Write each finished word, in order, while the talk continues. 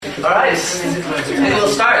All right, and we'll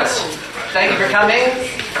start. Thank you for coming.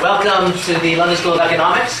 Welcome to the London School of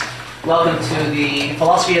Economics. Welcome to the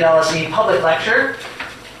Philosophy at LSE public lecture.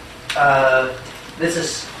 This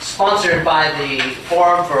is sponsored by the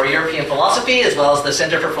Forum for European Philosophy, as well as the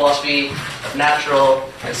Center for Philosophy of Natural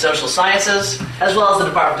and Social Sciences, as well as the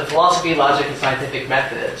Department of Philosophy, Logic, and Scientific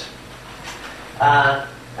Method.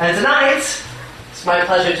 And tonight, it's my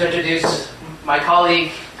pleasure to introduce my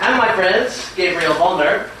colleague and my friend, Gabriel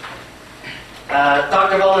Wollner.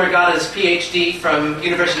 Dr. Wollner got his PhD from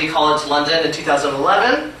University College London in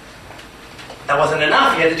 2011. That wasn't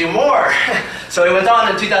enough, he had to do more. So he went on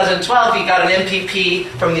in 2012, he got an MPP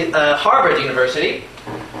from the, Harvard University.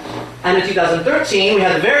 And in 2013, we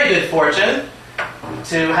had the very good fortune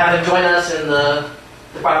to have him join us in the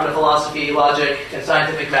Department of Philosophy, Logic, and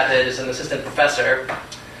Scientific Method as an assistant professor.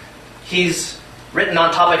 He's written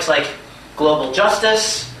on topics like global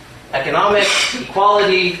justice, economics,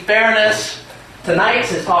 equality, fairness. Tonight,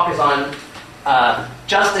 his talk is on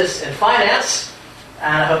justice and finance.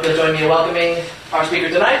 And I hope you'll join me in welcoming our speaker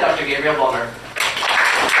tonight, Dr. Gabriel Wollner.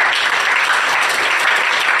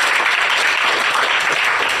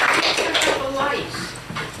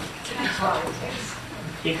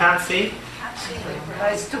 You can't see?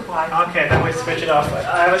 It's too bright. Okay, then we switch it off.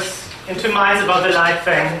 I was in two minds about the light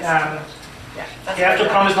thing. You have to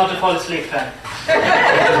promise not to fall asleep then.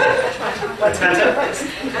 What's better?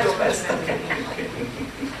 Okay.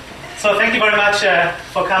 So thank you very much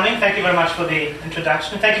for coming. Thank you very much for the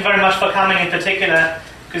introduction. Thank you very much for coming in particular,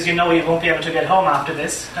 because you know you won't be able to get home after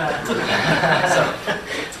this. So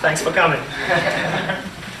thanks for coming.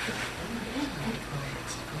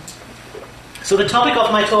 So the topic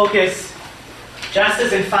of my talk is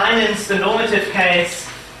Justice in Finance, the normative case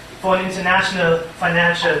for an international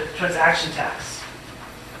financial transaction tax.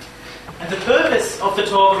 And the purpose of the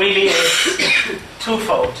talk really is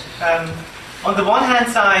twofold. On the one hand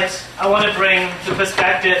side, I want to bring the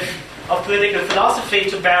perspective of political philosophy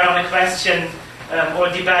to bear on a question or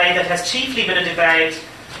a debate that has chiefly been a debate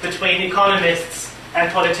between economists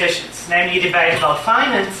and politicians, namely a debate about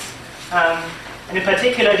finance, and in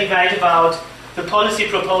particular a debate about the policy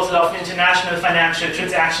proposal of an international financial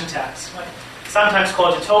transaction tax, right? Sometimes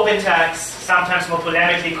called a Tobin tax, sometimes more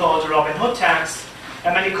polemically called a Robin Hood tax.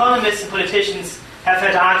 And economists and politicians have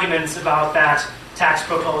had arguments about that tax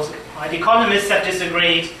proposal. Right? Economists have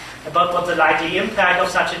disagreed about what the likely impact of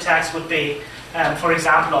such a tax would be, for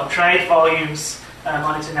example, on trade volumes,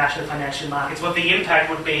 on international financial markets, what the impact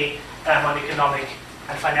would be on economic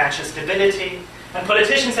and financial stability. And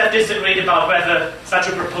politicians have disagreed about whether such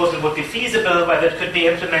a proposal would be feasible, whether it could be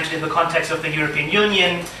implemented in the context of the European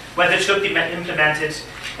Union, whether it should be implemented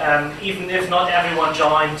even if not everyone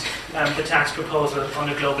joined the tax proposal on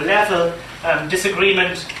a global level.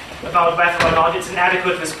 Disagreement about whether or not it's an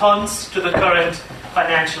adequate response to the current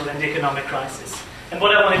financial and economic crisis. And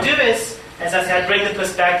what I want to do is, as I said, bring the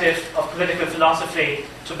perspective of political philosophy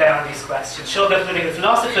to bear on these questions. Show that political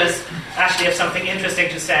philosophers actually have something interesting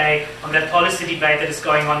to say on that policy debate that is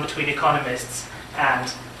going on between economists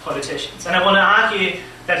and politicians. And I want to argue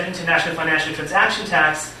that an international financial transaction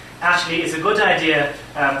tax actually is a good idea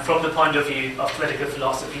from the point of view of political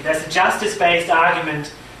philosophy. There's a justice-based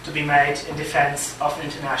argument to be made in defense of an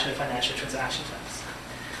international financial transaction tax.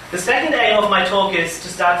 The second aim of my talk is to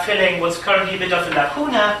start filling what's currently a bit of a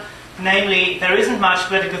lacuna. Namely, there isn't much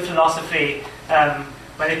political philosophy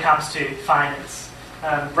when it comes to finance.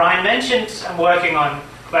 Brian mentioned I'm working on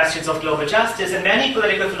questions of global justice, and many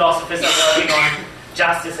political philosophers are working on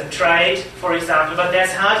justice and trade, for example, but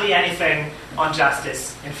there's hardly anything on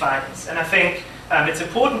justice in finance. And I think it's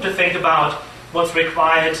important to think about what's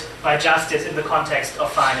required by justice in the context of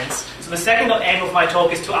finance. So the second aim of my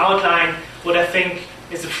talk is to outline what I think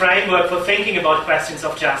is a framework for thinking about questions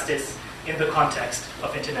of justice in the context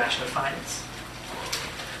of international finance.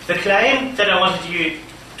 The claim that I wanted you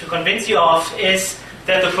to convince you of is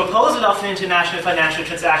that the proposal of an international financial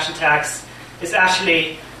transaction tax is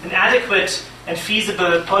actually an adequate and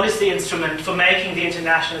feasible policy instrument for making the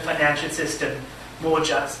international financial system more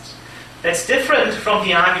just. That's different from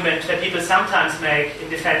the argument that people sometimes make in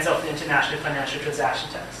defense of an international financial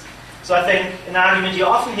transaction tax. So I think an argument you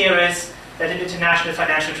often hear is that an international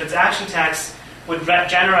financial transaction tax would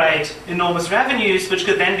generate enormous revenues which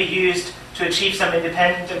could then be used to achieve some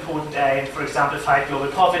independent important aim, for example, fight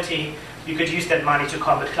global poverty. You could use that money to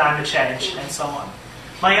combat climate change and so on.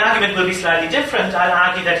 My argument will be slightly different. I'll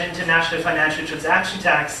argue that international financial transaction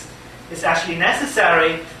tax is actually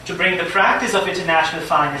necessary to bring the practice of international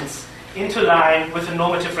finance into line with the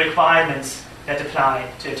normative requirements that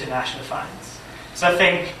apply to international finance. So I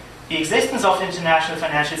think the existence of the international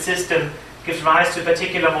financial system gives rise to a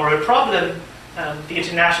particular moral problem, the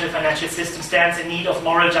international financial system stands in need of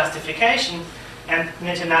moral justification, and an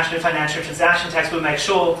international financial transaction tax will make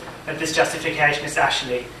sure that this justification is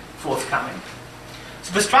actually forthcoming.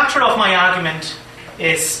 So the structure of my argument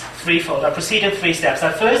is threefold. I proceed in 3 steps.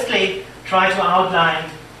 I firstly try to outline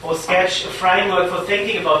or sketch a framework for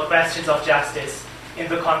thinking about questions of justice in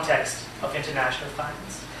the context of international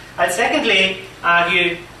finance. I'd secondly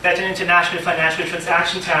argue that an international financial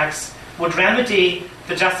transaction tax would remedy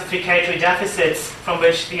the justificatory deficits from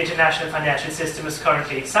which the international financial system is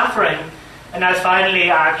currently suffering. And I'll finally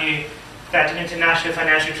argue that an international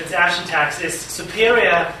financial transaction tax is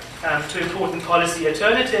superior to important policy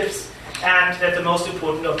alternatives, and that the most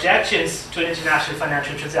important objections to an international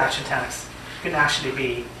financial transaction tax can actually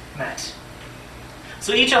be met.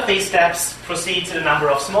 So each of these steps proceeds in a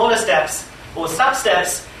number of smaller steps or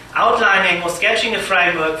sub-steps, outlining or sketching a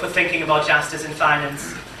framework for thinking about justice in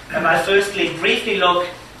finance. And I'll firstly briefly look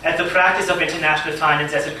at the practice of international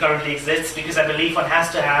finance as it currently exists, because I believe one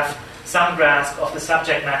has to have some grasp of the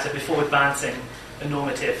subject matter before advancing a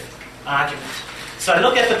normative argument. So I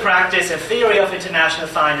look at the practice and theory of international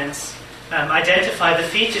finance, identify the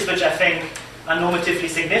features which I think are normatively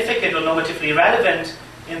significant or normatively relevant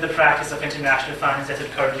in the practice of international finance as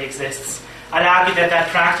it currently exists. I'll argue that that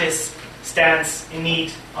practice stands in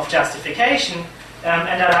need of justification,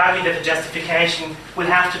 and I'll argue that the justification will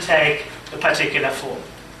have to take a particular form.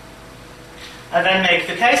 I then make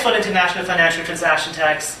the case for an international financial transaction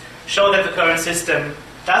tax, show that the current system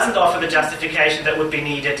doesn't offer the justification that would be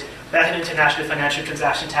needed, that an international financial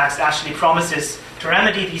transaction tax actually promises to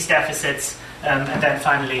remedy these deficits, and then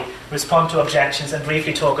finally respond to objections and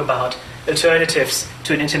briefly talk about alternatives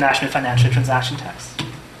to an international financial transaction tax.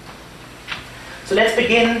 So let's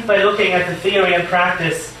begin by looking at the theory and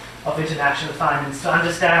practice of international finance to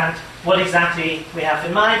understand what exactly we have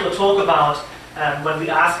in mind or talk about when we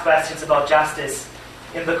ask questions about justice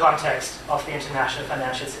in the context of the international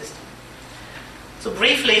financial system. So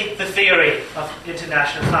briefly, the theory of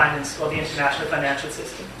international finance or the international financial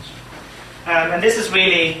system. And this is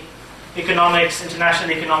really economics,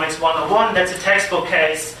 international economics 101. That's a textbook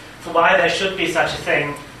case for why there should be such a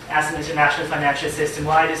thing as an international financial system,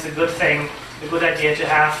 why it is a good thing, a good idea to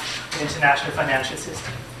have an international financial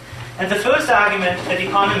system. And the first argument that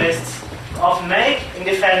economists often make in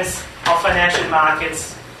defense of financial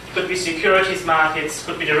markets, could be securities markets,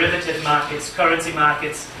 could be derivative markets, currency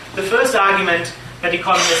markets. The first argument that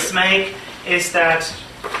economists make is that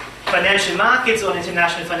financial markets or an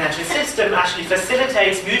international financial system actually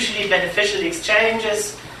facilitates mutually beneficial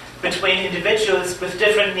exchanges between individuals with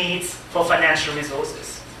different needs for financial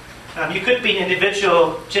resources. You could be an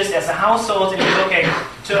individual just as a household and you're looking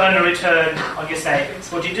to earn a return on your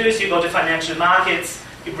savings. What you do is you go to financial markets,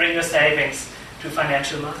 you bring your savings to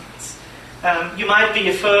financial markets. You might be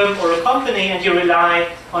a firm or a company and you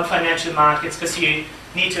rely on financial markets because you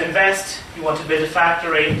need to invest, you want to build a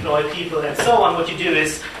factory, employ people, and so on. What you do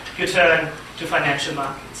is you turn to financial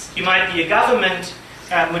markets. You might be a government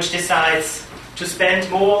which decides to spend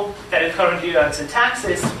more than it currently earns in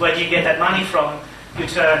taxes. Where do you get that money from? You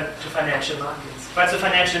turn to financial markets. Right, so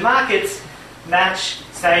financial markets match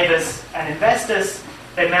savers and investors.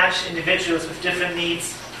 They match individuals with different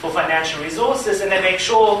needs for financial resources, and they make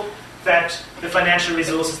sure that the financial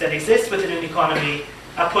resources that exist within an economy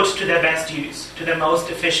are put to their best use, to their most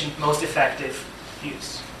efficient, most effective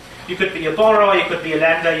use. You could be a borrower, you could be a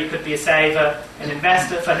lender, you could be a saver, an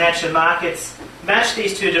investor. Financial markets match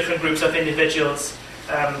these two different groups of individuals,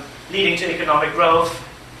 leading to economic growth.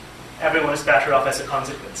 Everyone is better off as a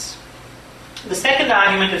consequence. The second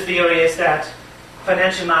argument of theory is that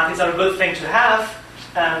financial markets are a good thing to have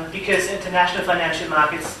because international financial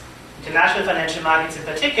markets in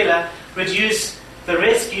particular, reduce the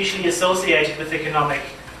risk usually associated with economic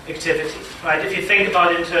activity. Right? If you think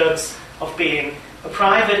about it in terms of being a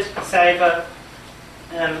private saver,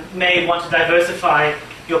 may want to diversify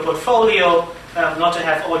your portfolio, not to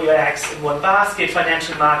have all your eggs in one basket.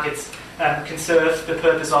 Financial markets can serve the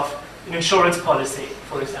purpose of an insurance policy,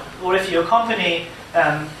 for example. Or if you're a company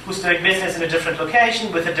who's doing business in a different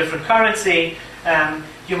location with a different currency,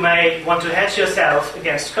 you may want to hedge yourself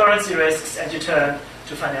against currency risks and you turn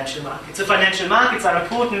to financial markets. So financial markets are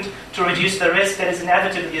important to reduce the risk that is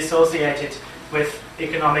inevitably associated with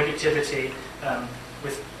economic activity,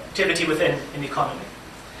 with activity within an economy.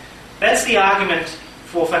 That's the argument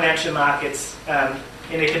for financial markets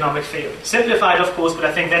in economic theory. Simplified, of course, but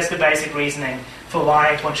I think that's the basic reasoning for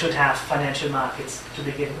why one should have financial markets to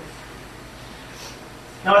begin with.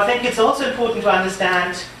 Now, I think it's also important to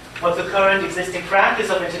understand what the current existing practice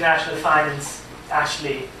of international finance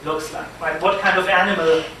actually looks like. Right? What kind of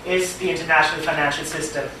animal is the international financial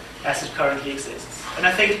system as it currently exists? And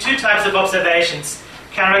I think two types of observations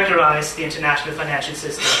characterize the international financial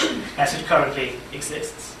system as it currently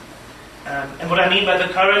exists. And what I mean by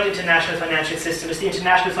the current international financial system is the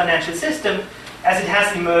international financial system as it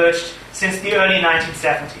has emerged since the early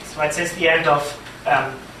 1970s, right? Since the end of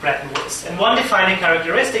Bretton Woods. And one defining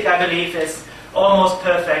characteristic, I believe, is almost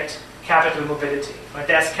perfect capital mobility. Right?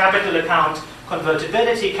 There's capital account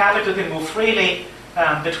convertibility. Capital can move freely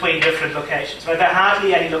between different locations. Right? There are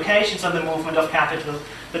hardly any locations on the movement of capital.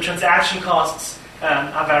 The transaction costs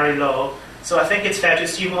are very low. So I think it's fair to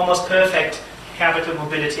assume almost perfect capital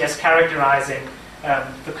mobility as characterizing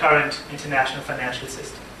the current international financial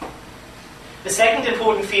system. The second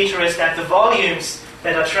important feature is that the volumes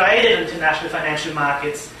that are traded in international financial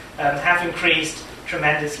markets have increased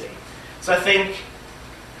tremendously. So I think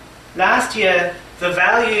last year the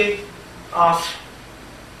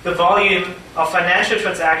volume of financial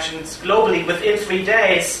transactions globally within 3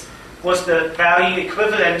 days was the value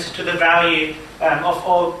equivalent to the value of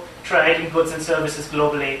all trade in goods and services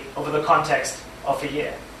globally over the context of a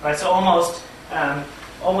year. Right? So almost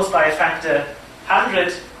by a factor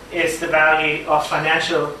 100 is the value of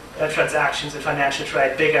financial transactions and financial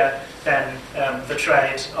trade bigger than the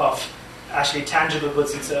trade of actually tangible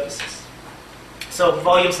goods and services. So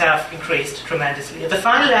volumes have increased tremendously. And the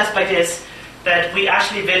final aspect is that we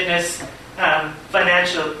actually witness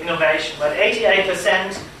financial innovation. But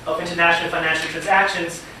 88% of international financial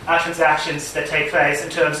transactions are transactions that take place in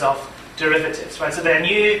terms of derivatives. Right? So they're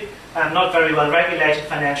new, not very well regulated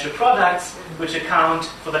financial products which account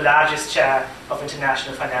for the largest share of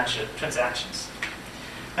international financial transactions.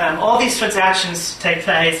 All these transactions take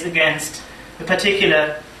place against a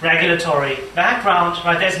particular regulatory background.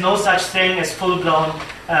 Right? There's no such thing as full-blown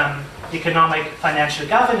economic financial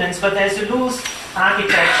governance, but there's a loose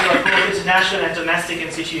architecture of both international and domestic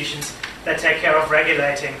institutions that take care of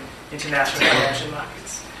regulating international financial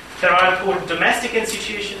markets. There are important domestic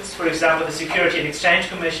institutions, for example, the Security and Exchange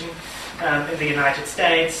Commission in the United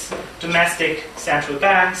States, domestic central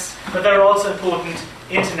banks, but there are also important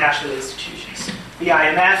international institutions. The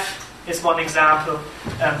IMF is one example,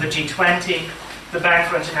 the G20, the Bank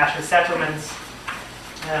for International Settlements.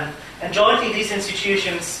 And jointly, these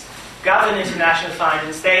institutions govern international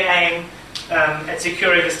finance. They aim at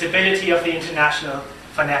securing the stability of the international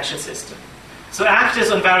financial system. So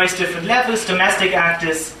actors on various different levels, domestic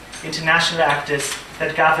actors, international actors,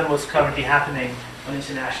 that govern what's currently happening on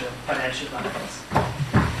international financial markets.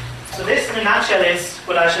 So this, in a nutshell, is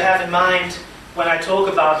what I should have in mind when I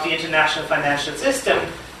talk about the international financial system.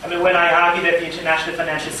 I mean, when I argue that the international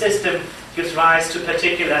financial system gives rise to a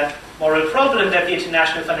particular moral problem, that the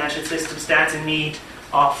international financial system stands in need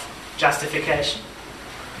of justification.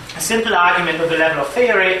 A simple argument at the level of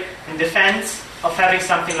theory in defense of having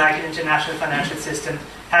something like an international financial system,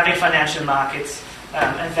 having financial markets,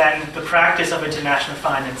 and then the practice of international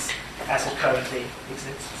finance as it currently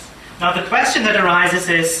exists. Now the question that arises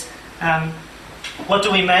is, what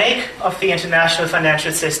do we make of the international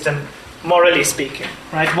financial system, morally speaking?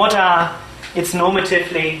 Right? What are its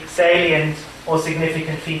normatively salient or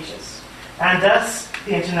significant features? And does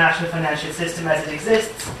the international financial system as it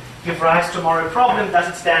exists give rise to a moral problem? Does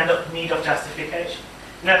it stand in need of justification?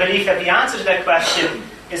 And I believe that the answer to that question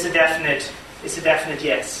is a definite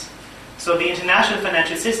yes. So the international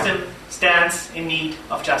financial system stands in need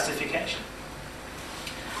of justification.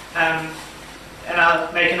 And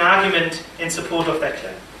I'll make an argument in support of that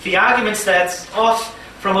claim. The argument starts off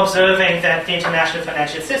from observing that the international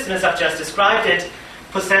financial system, as I've just described it,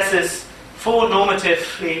 possesses 4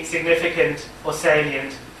 normatively significant or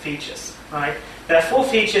salient features. Right? There are 4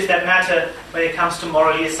 features that matter when it comes to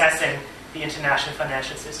morally assessing the international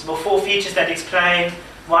financial system, or 4 features that explain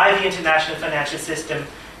why the international financial system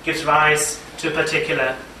gives rise to a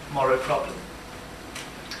particular moral problem.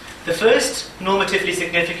 The first normatively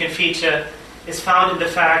significant feature is found in the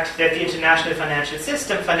fact that the international financial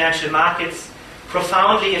system, financial markets,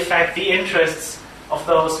 profoundly affect the interests of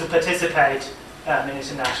those who participate in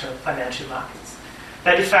international financial markets.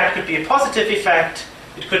 That effect could be a positive effect,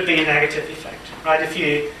 it could be a negative effect. Right? If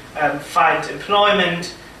you find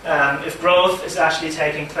employment, if growth is actually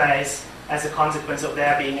taking place as a consequence of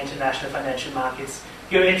there being international financial markets,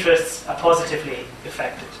 your interests are positively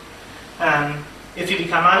affected. If you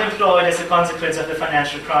become unemployed as a consequence of the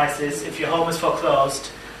financial crisis, if your home is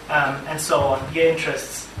foreclosed, and so on, your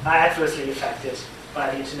interests are adversely affected by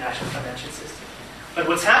the international financial system. But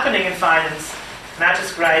what's happening in finance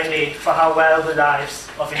matters greatly for how well the lives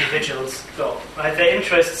of individuals go. Right? Their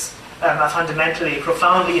interests are fundamentally,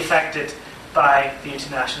 profoundly affected by the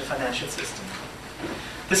international financial system.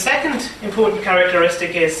 The second important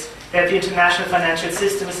characteristic is that the international financial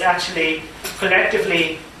system is actually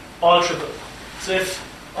collectively alterable. So if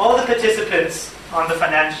all the participants on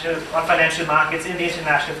financial markets in the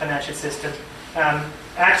international financial system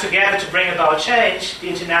act together to bring about change, the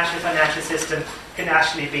international financial system can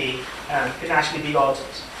actually be altered.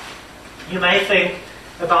 You may think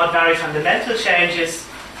about very fundamental changes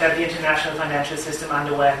that the international financial system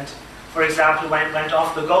underwent. For example, went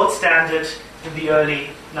off the gold standard in the early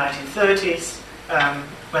 1930s,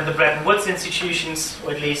 when the Bretton Woods institutions,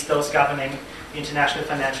 or at least those governing the international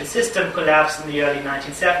financial system, collapsed in the early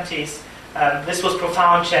 1970s. This was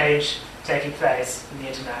profound change taking place in the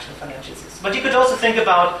international financial system. But you could also think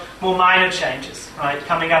about more minor changes, right?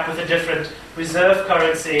 Coming up with a different reserve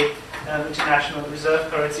currency, international reserve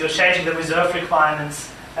currency, or changing the reserve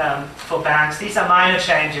requirements for banks. These are minor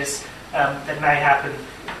changes that may happen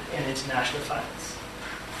in international finance.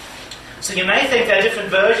 So you may think there are different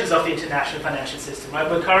versions of the international financial system, right?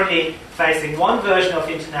 We're currently facing one version of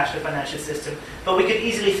the international financial system, but we could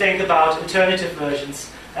easily think about alternative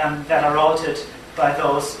versions that are altered by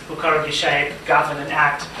those who currently shape, govern, and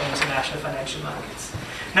act on international financial markets.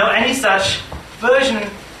 Now, any such version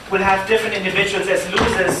will have different individuals as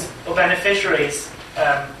losers or beneficiaries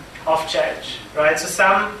of change, right? So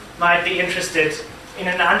some might be interested in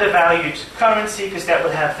an undervalued currency because that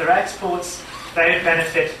will help their exports. They would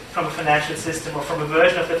benefit from a financial system or from a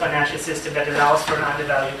version of the financial system that allows for an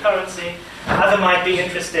undervalued currency. Others might be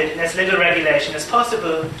interested in as little regulation as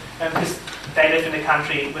possible because they live in a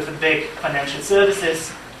country with a big financial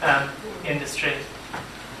services industry.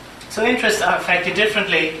 So interests are affected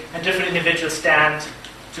differently, and different individuals stand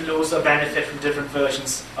to lose or benefit from different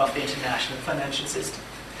versions of the international financial system.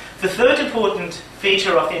 The third important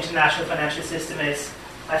feature of the international financial system is,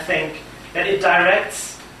 I think, that it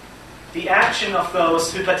directs the action of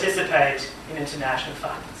those who participate in international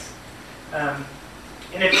finance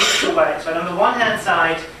in at least two ways. But on the one hand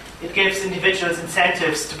side, it gives individuals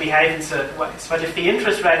incentives to behave in certain ways. But if the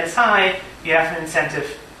interest rate is high, you have an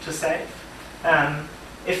incentive to save.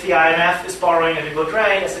 If the IMF is borrowing at a good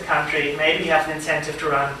rate as a country, maybe you have an incentive to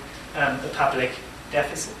run the public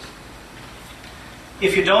deficit.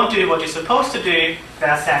 If you don't do what you're supposed to do,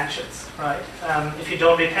 there are sanctions, right? If you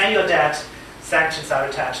don't repay your debt, sanctions are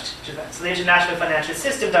attached to that. So the international financial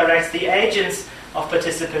system directs the agents of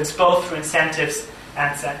participants both through incentives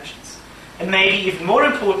and sanctions. And maybe even more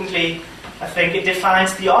importantly, I think it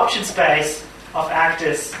defines the option space of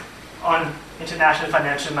actors on international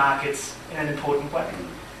financial markets in an important way.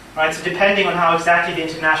 Right? So depending on how exactly the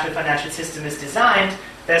international financial system is designed,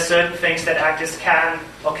 there are certain things that actors can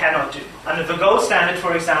or cannot do. Under the gold standard,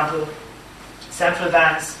 for example, central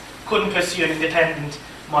banks couldn't pursue an independent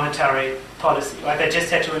monetary policy. Right? They just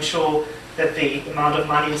had to ensure that the amount of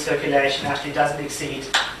money in circulation actually doesn't exceed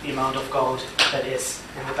the amount of gold that is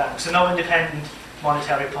in the bank. So no independent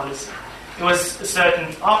monetary policy. It was a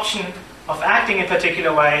certain option of acting in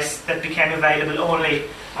particular ways that became available only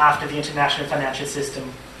after the international financial system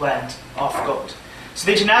went off gold. So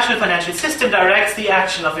the international financial system directs the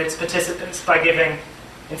action of its participants by giving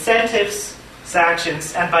incentives,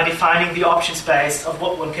 sanctions, and by defining the option space of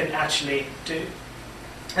what one can actually do.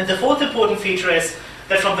 And the fourth important feature is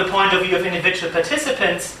that from the point of view of individual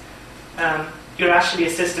participants, you're actually a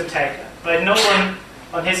system taker. Right? No one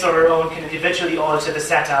on his or her own can individually alter the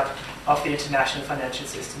setup of the international financial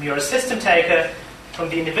system. You're a system taker. From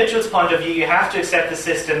the individual's point of view, you have to accept the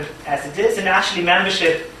system as it is, and actually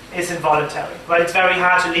membership is involuntary. Right? It's very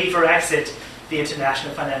hard to leave or exit the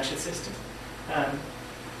international financial system.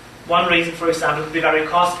 One reason, for example, it would be very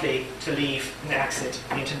costly to leave and exit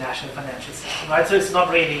the international financial system. Right? So it's not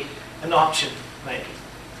really an option, maybe.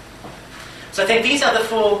 So I think these are the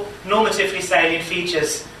four normatively salient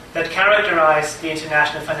features that characterize the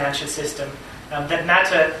international financial system that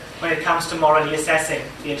matter when it comes to morally assessing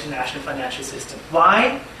the international financial system.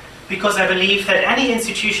 Why? Because I believe that any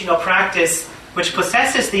institution or practice which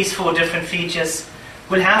possesses these four different features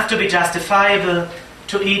will have to be justifiable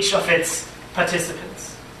to each of its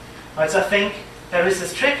participants. Right, so I think there is a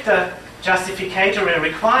stricter justificatory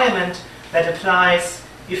requirement that applies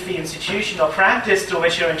if the institution or practice to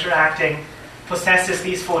which you're interacting possesses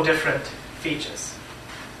these four different features.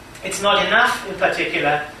 It's not enough, in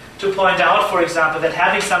particular, to point out, for example, that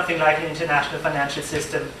having something like an international financial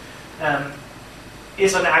system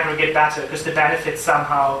is on aggregate better because the benefits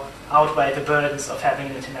somehow outweigh the burdens of having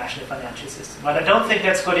an international financial system. But I don't think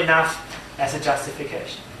that's good enough as a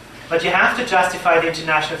justification. But you have to justify the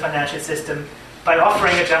international financial system by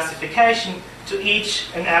offering a justification to each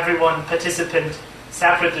and every one participant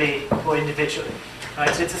separately or individually.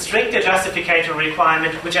 Right? So it's a stricter justificatory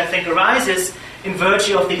requirement which I think arises in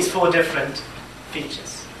virtue of these four different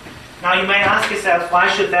features. Now you may ask yourself, why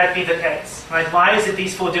should that be the case? Right? Why is it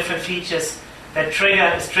these four different features that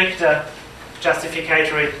trigger a stricter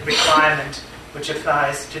justificatory requirement which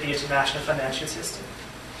applies to the international financial system?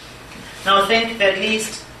 Now I think there are at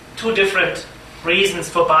least two different reasons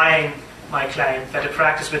for buying my claim that a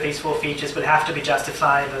practice with these four features will have to be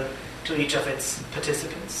justifiable to each of its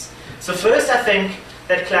participants. So first, I think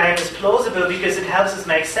that claim is plausible because it helps us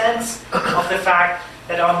make sense of the fact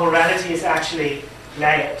that our morality is actually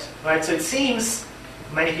layered. Right? So it seems,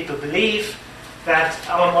 many people believe, that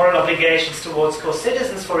our moral obligations towards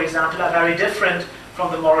co-citizens, for example, are very different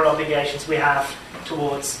from the moral obligations we have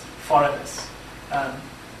towards foreigners.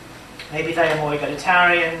 Maybe they are more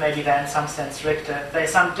egalitarian, maybe they're in some sense stricter. They're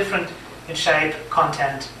some different in shape,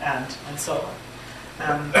 content, and so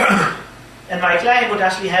on. And my claim would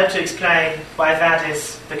actually help to explain why that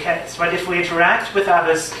is the case. Right? If we interact with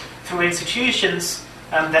others through institutions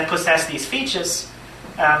that possess these features,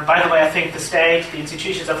 by the way, I think the state, the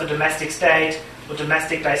institutions of the domestic state or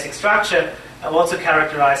domestic basic structure are also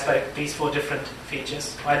characterized by these four different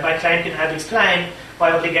features. Right? My claim can help explain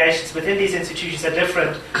why obligations within these institutions are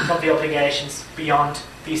different from the obligations beyond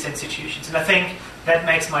these institutions. And I think that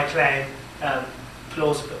makes my claim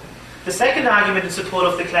plausible. The second argument in support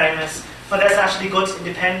of the claim is, well, there's actually good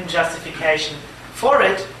independent justification for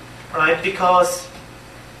it, right? Because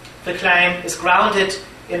the claim is grounded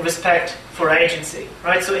in respect for agency,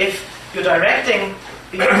 right? So if you're directing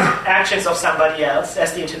the actions of somebody else,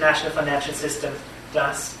 as the international financial system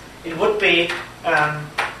does, it would be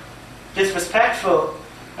disrespectful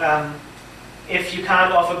if you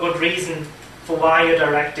can't offer good reason for why you're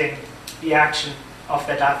directing the action of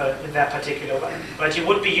that other in that particular way. But you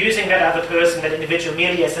would be using that other person, that individual,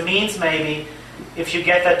 merely as a means, maybe, if you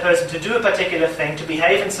get that person to do a particular thing, to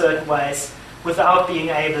behave in certain ways, without being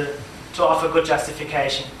able to offer good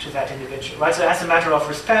justification to that individual. Right? So as a matter of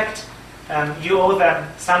respect, you owe them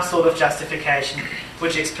some sort of justification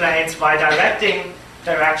which explains why directing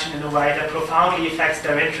their action in a way that profoundly affects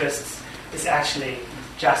their interests is actually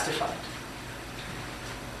justified.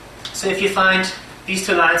 So if you find these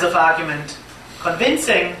two lines of argument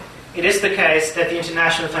convincing, it is the case that the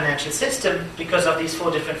international financial system, because of these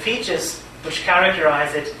four different features which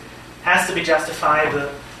characterize it, has to be justifiable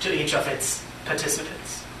to each of its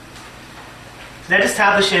participants. That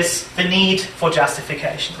establishes the need for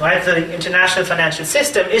justification. Right? The international financial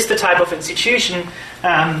system is the type of institution,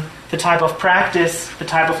 the type of practice, the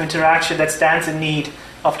type of interaction that stands in need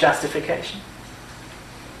of justification.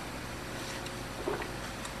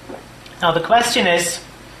 Now the question is,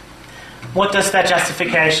 what does that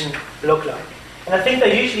justification look like? And I think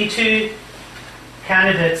there are usually two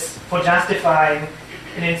candidates for justifying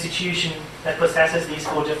an institution that possesses these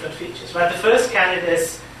four different features. Right? The first candidate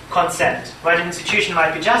is consent. Right? An institution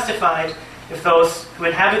might be justified if those who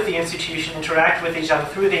inhabit the institution, interact with each other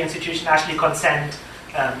through the institution, actually consent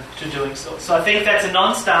to doing so. So I think that's a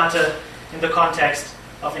non-starter in the context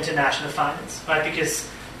of international finance, right? Because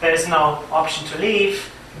there is no option to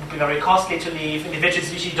leave. It would be very costly to leave.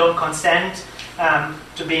 Individuals usually don't consent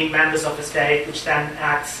to being members of a state, which then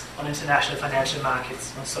acts on international financial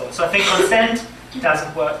markets and so on. So I think consent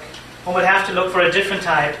doesn't work. One would have to look for a different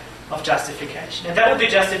type of justification. And that would be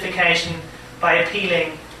justification by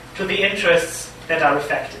appealing to the interests that are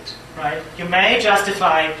affected. Right? You may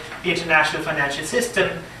justify the international financial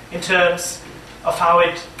system in terms of how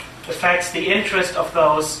it affects the interest of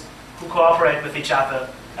those who cooperate with each other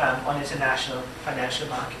on international financial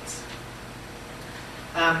markets.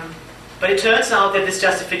 But it turns out that this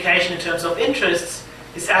justification in terms of interests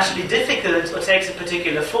is actually difficult, or takes a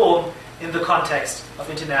particular form in the context of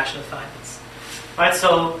international finance. Right?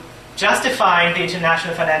 So justifying the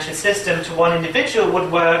international financial system to one individual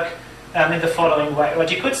would work in the following way.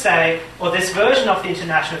 What you could say, well, this version of the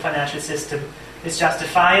international financial system is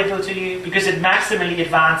justifiable to you because it maximally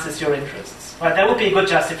advances your interests. Right? That would be a good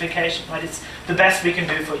justification. Right? It's the best we can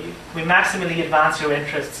do for you. We maximally advance your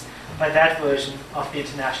interests by that version of the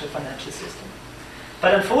international financial system.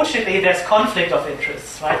 But unfortunately, there's conflict of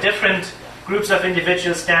interests. Right? Different groups of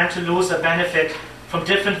individuals stand to lose or benefit from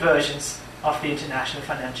different versions of the international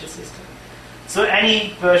financial system. So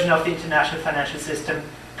any version of the international financial system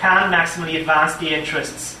can maximally advance the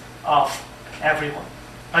interests of everyone.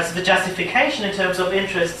 Right? So the justification in terms of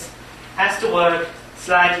interests has to work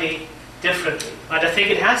slightly differently. Right? I think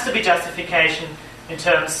it has to be justification in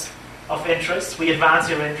terms of interests. We advance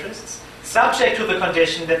your interests, subject to the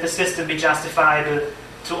condition that the system be justifiable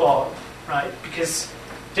to all. Right? Because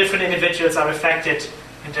different individuals are affected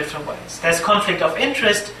in different ways. There's conflict of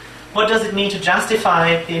interest. What does it mean to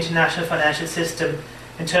justify the international financial system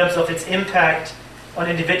in terms of its impact on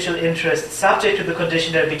individual interests, subject to the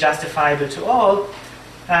condition that it be justifiable to all.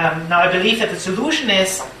 Now, I believe that the solution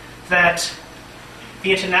is that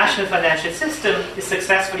the international financial system is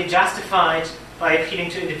successfully justified by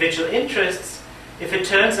appealing to individual interests if it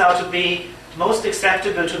turns out to be most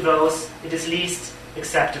acceptable to those it is least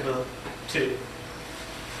acceptable to.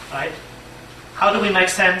 Right? How do we make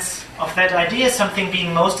sense of that idea, something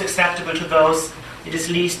being most acceptable to those it is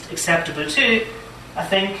least acceptable to? I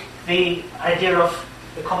think the idea of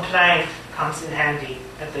the complaint comes in handy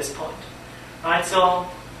at this point. Right? So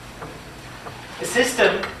the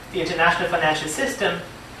system, the international financial system,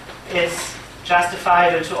 is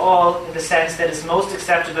justifiable to all in the sense that it's most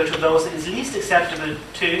acceptable to those it is least acceptable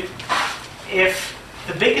to if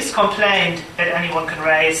the biggest complaint that anyone can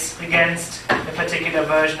raise against a particular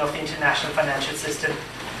version of the international financial system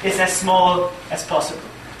is as small as possible.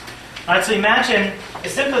 Right, so imagine a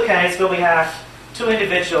simple case where we have two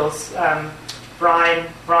individuals, Brian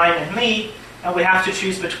and me, and we have to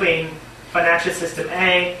choose between financial system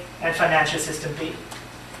A and financial system B.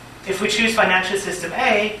 If we choose financial system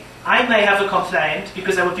A, I may have a complaint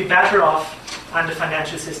because I would be better off under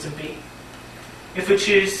financial system B. If we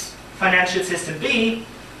choose financial system B,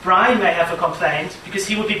 Brian may have a complaint because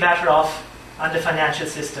he would be better off under financial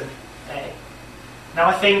system A. Now,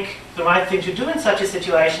 I think the right thing to do in such a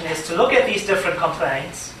situation is to look at these different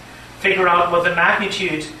complaints, figure out what the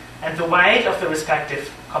magnitude and the weight of the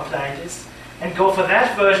respective complaint is, and go for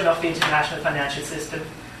that version of the international financial system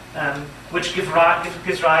which gives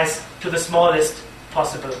rise to the smallest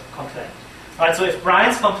possible complaint. Right, so if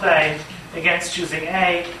Brian's complaint against choosing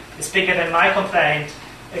A is bigger than my complaint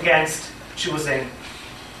against choosing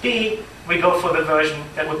B, we go for the version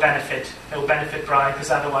that would benefit Brian, because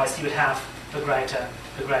otherwise he would have the greater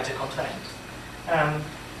complaint.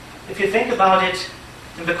 If you think about it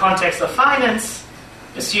in the context of finance,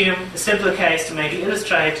 assume a simple case to maybe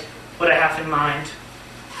illustrate what I have in mind.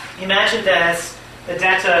 Imagine there's a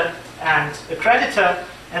debtor and a creditor,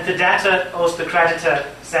 and the debtor owes the creditor,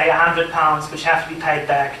 say, £100, which have to be paid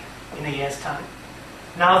back in a year's time.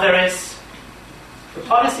 Now there is a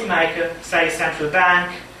policymaker, say a central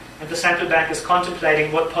bank, and the central bank is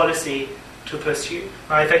contemplating what policy to pursue.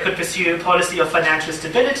 Right? They could pursue a policy of financial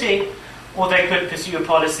stability, or they could pursue a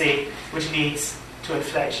policy which leads to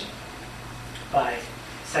inflation by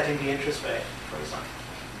setting the interest rate, for example.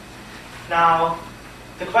 Now,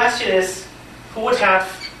 the question is, who would have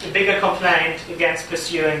a bigger complaint against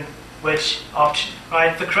pursuing which option?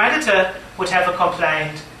 Right? The creditor would have a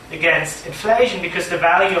complaint against inflation because the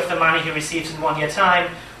value of the money he receives in 1 year's time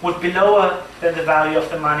would be lower than the value of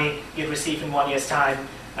the money he'd receive in 1 year's time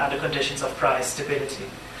under conditions of price stability.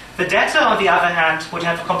 The debtor, on the other hand, would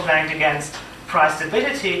have a complaint against price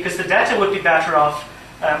stability because the debtor would be better off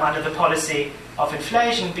under the policy of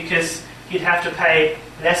inflation because he'd have to pay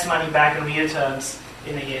less money back in real terms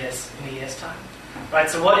in a year's time. Right,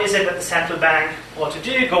 so what is it that the central bank ought to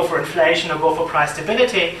do? Go for inflation or go for price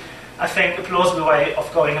stability? I think a plausible way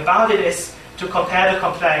of going about it is to compare the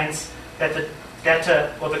complaints that the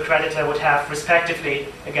debtor or the creditor would have respectively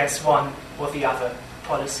against one or the other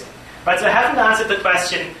policy. Right, so I haven't answered the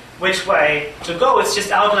question which way to go. It's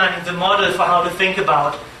just outlining the model for how to think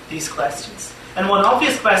about these questions. And one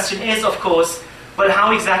obvious question is, of course, well,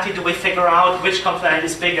 how exactly do we figure out which complaint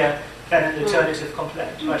is bigger than an alternative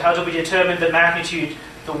complaint? Right? How do we determine the magnitude,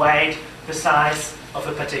 the weight, the size of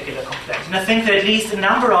a particular complaint? And I think there are at least a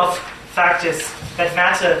number of factors that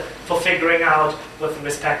matter for figuring out what the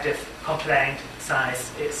respective complaint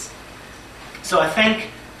size is. So I think,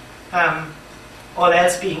 all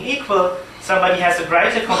else being equal, somebody has a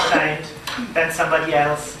greater complaint than somebody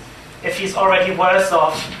else if he's already worse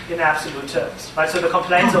off in absolute terms. Right? So the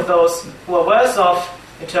complaints of those who are worse off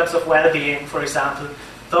in terms of well-being, for example,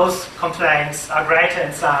 those complaints are greater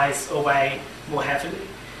in size or weigh more heavily.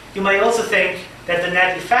 You may also think that the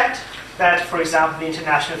net effect that, for example, the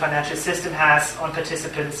international financial system has on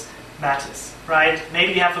participants matters. Right?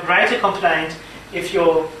 Maybe you have a greater complaint if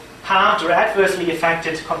you're harmed or adversely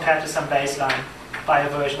affected compared to some baseline by a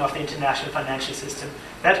version of the international financial system.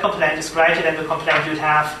 That complaint is greater than the complaint you'd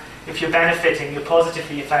have if you're benefiting, you're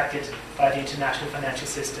positively affected by the international financial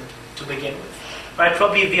system to begin with. Right? It's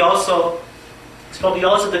probably also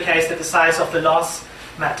the case that the size of the loss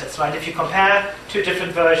matters. Right? If you compare two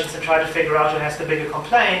different versions and try to figure out who has the bigger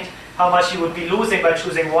complaint, how much you would be losing by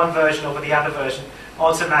choosing one version over the other version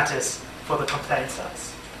also matters for the complaint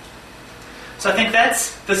size. So I think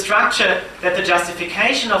that's the structure that the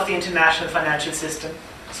justification of the international financial system,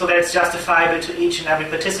 so that it's justifiable to each and every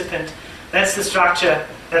participant, that's the structure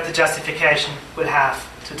that the justification will have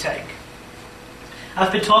to take.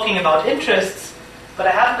 I've been talking about interests, but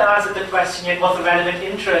I haven't answered the question yet what the relevant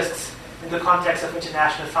interests in the context of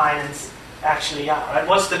international finance actually are. Right?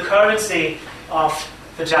 What's the currency of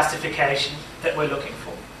the justification that we're looking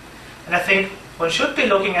for? And I think one should be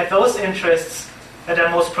looking at those interests that are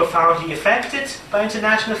most profoundly affected by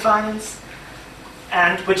international finance,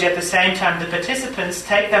 and which at the same time the participants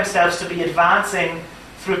take themselves to be advancing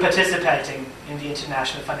through participating in the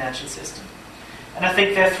international financial system. And I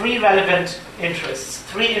think there are three relevant interests,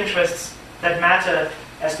 that matter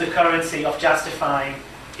as the currency of justifying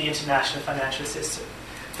the international financial system.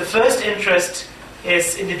 The first interest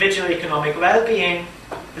is individual economic well-being.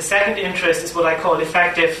 The second interest is what I call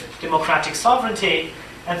effective democratic sovereignty.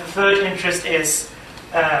 And the third interest is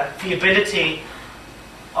the ability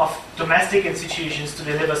of domestic institutions to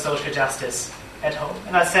deliver social justice at home.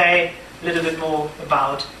 And I'll say a little bit more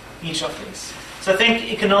about each of these. So I think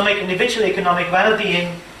individual economic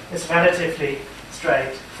well-being is relatively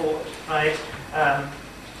straightforward, right?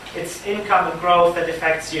 It's income and growth that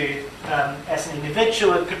affects you as an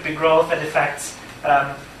individual. It could be growth that affects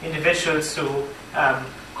individuals who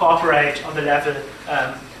cooperate on the level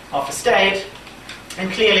of a state.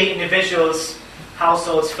 And clearly individuals,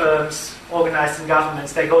 households, firms, organized in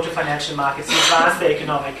governments, they go to financial markets to advance their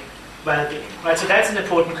economic well-being. Right? So that's an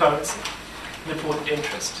important currency, an important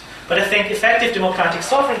interest. But I think effective democratic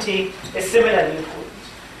sovereignty is similarly important.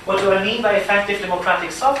 What do I mean by effective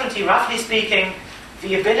democratic sovereignty? Roughly speaking,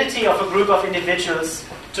 the ability of a group of individuals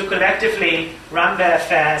to collectively run their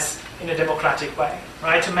affairs in a democratic way,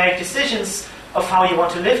 right? To make decisions of how you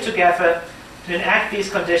want to live together, to enact these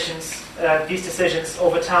decisions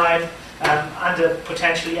over time under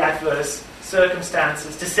potentially adverse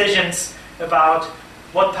circumstances, decisions about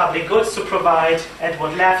what public goods to provide, at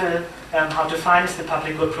what level, how to finance the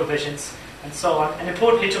public good provisions, and so on. And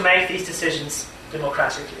importantly, to make these decisions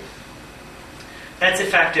democratically. That's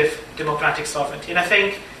effective democratic sovereignty. And I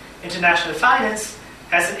think international finance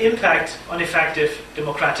has an impact on effective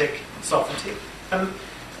democratic sovereignty. And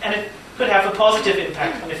it could have a positive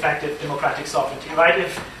impact on effective democratic sovereignty, right?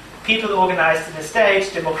 If people organized in a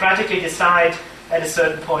state democratically decide at a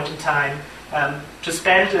certain point in time to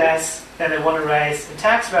spend less than they want to raise in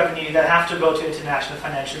tax revenue, they'll have to go to international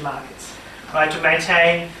financial markets, right? To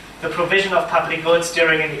maintain the provision of public goods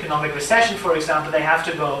during an economic recession, for example, they have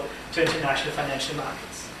to go to international financial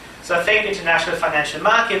markets. So I think international financial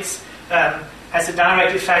markets has a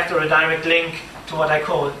direct effect or a direct link to what I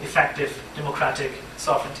call effective democratic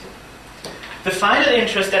sovereignty. The final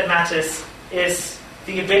interest that matters is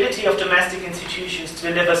the ability of domestic institutions to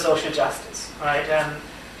deliver social justice. Right?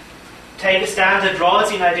 Take a standard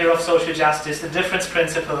Rawlsian idea of social justice, the difference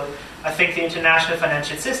principle. I think the international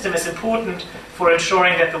financial system is important for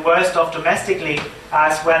ensuring that the worst off domestically are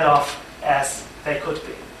as well off as they could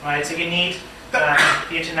be. Right? So you need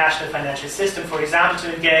the international financial system, for example,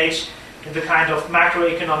 to engage in the kind of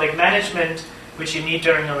macroeconomic management which you need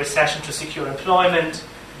during a recession to secure employment,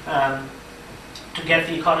 to get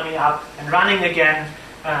the economy up and running again.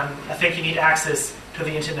 I think you need access to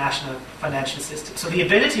the international financial system. So the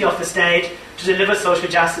ability of the state to deliver social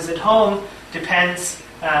justice at home depends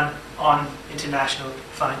on international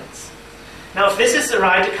finance. Now, if this is the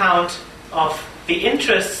right account of the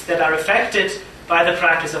interests that are affected by the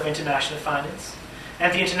practice of international finance,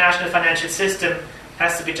 and the international financial system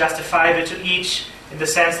has to be justifiable to each in the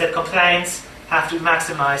sense that complaints have to be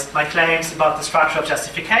maximized, my claims about the structure of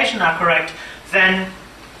justification are correct, then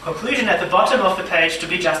conclusion at the bottom of the page, to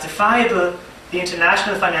be justifiable, the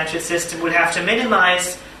international financial system will have to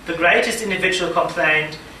minimize the greatest individual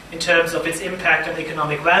complaint in terms of its impact on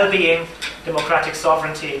economic well-being, democratic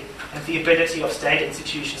sovereignty, and the ability of state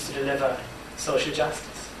institutions to deliver social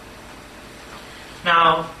justice.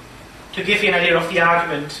 Now, to give you an idea of the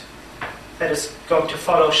argument that is going to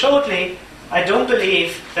follow shortly, I don't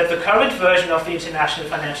believe that the current version of the international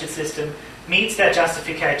financial system meets that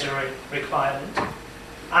justificatory requirement.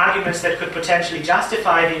 Arguments that could potentially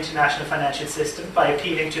justify the international financial system by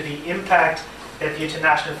appealing to the impact that the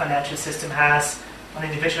international financial system has on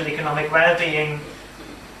individual economic well-being,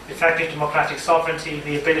 effective democratic sovereignty,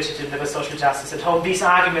 the ability to deliver social justice at home, these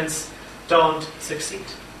arguments don't succeed.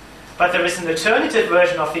 But there is an alternative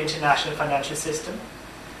version of the international financial system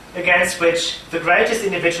against which the greatest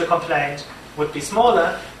individual complaint would be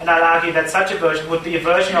smaller, and I'll argue that such a version would be a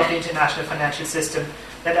version of the international financial system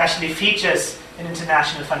that actually features an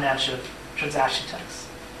international financial transaction tax.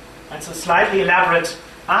 And so, slightly elaborate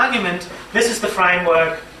argument, this is the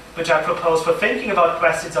framework which I propose for thinking about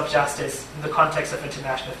questions of justice in the context of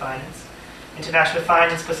international finance. International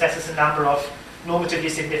finance possesses a number of normatively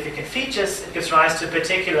significant features. It gives rise to a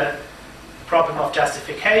particular problem of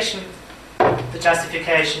justification. the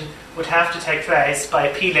justification would have to take place by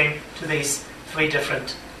appealing to these three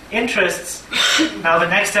different interests. Now, the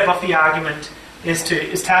next step of the argument is to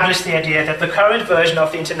establish the idea that the current version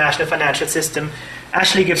of the international financial system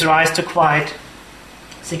actually gives rise to quite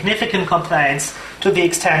significant complaints to the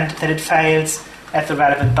extent that it fails at the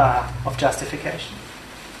relevant bar of justification.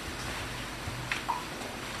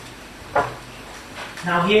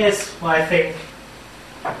 Now, here's why I think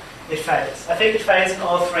it fails. I think it fails in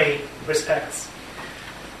all three respects.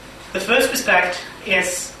 The first respect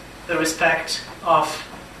is the respect of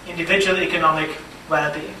individual economic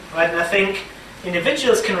well-being. Right? And I think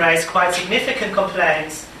individuals can raise quite significant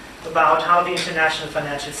complaints about how the international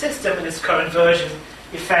financial system in its current version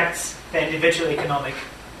affects their individual economic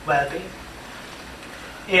well-being.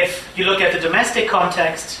 If you look at the domestic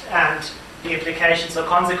context and the implications or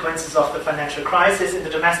consequences of the financial crisis in the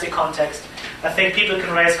domestic context, I think people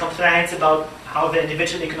can raise complaints about how their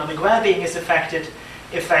individual economic well-being is affected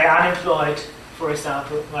if they are unemployed, for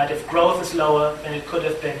example, right? If growth is lower than it could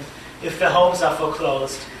have been, if their homes are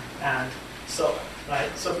foreclosed, and so on.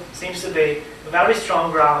 Right? So it seems to be a very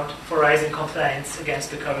strong ground for raising complaints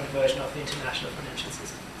against the current version of the international financial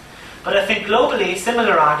system. But I think globally,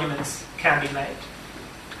 similar arguments can be made.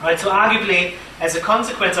 Right? So arguably, as a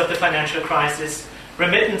consequence of the financial crisis,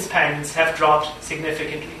 remittance payments have dropped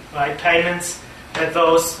significantly. Right? Payments that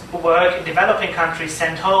those who work in developing countries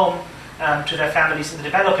send home to their families in the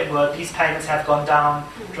developing world, these payments have gone down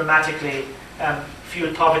dramatically,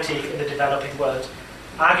 fueled poverty in the developing world,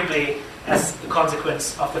 arguably as a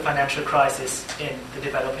consequence of the financial crisis in the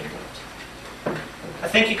developing world. I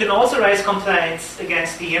think you can also raise complaints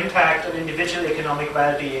against the impact on individual economic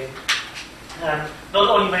well-being, not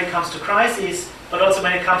only when it comes to crises, but also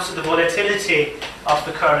when it comes to the volatility of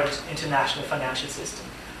the current international financial system.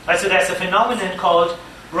 Right, so there's a phenomenon called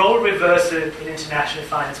role reversal in international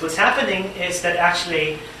finance. What's happening is that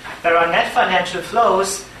actually there are net financial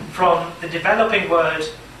flows from the developing world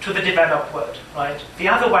to the developed world, right? The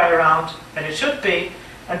other way around than it should be,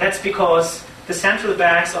 and that's because the central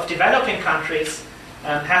banks of developing countries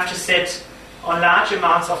have to sit on large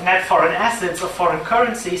amounts of net foreign assets or foreign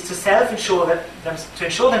currencies to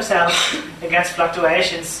insure themselves against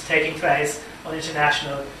fluctuations taking place on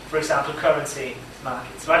international, for example, currency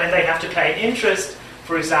markets, right? And they have to pay interest,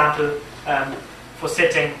 for example, for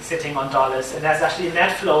sitting on dollars. And there's actually a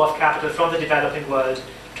net flow of capital from the developing world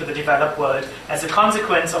to the developed world as a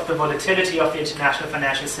consequence of the volatility of the international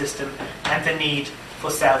financial system and the need for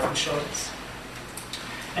self-insurance.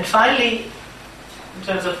 And finally, in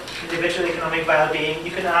terms of individual economic well-being,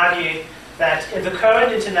 you can argue that in the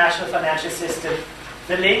current international financial system,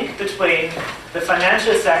 the link between the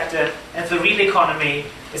financial sector and the real economy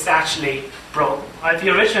is actually broken. Right? The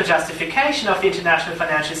original justification of the international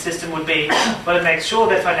financial system would be, well, it makes sure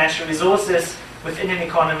that financial resources within an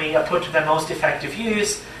economy are put to their most effective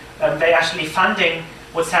use. They're actually funding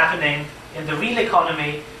what's happening in the real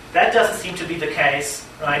economy. That doesn't seem to be the case,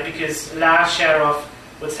 right? Because a large share of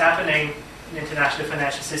what's happening in international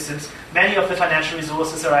financial systems, many of the financial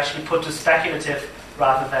resources are actually put to speculative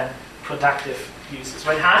rather than productive uses.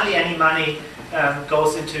 Right? Hardly any money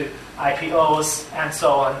goes into IPOs and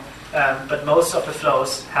so on, but most of the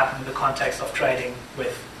flows happen in the context of trading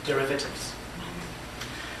with derivatives.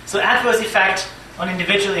 So adverse effect on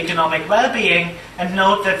individual economic well-being, and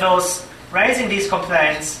note that those raising these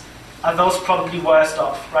complaints are those probably worst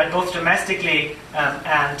off, right? Both domestically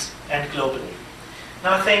and globally.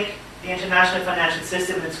 Now I think the international financial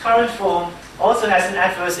system in its current form also has an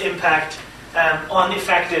adverse impact on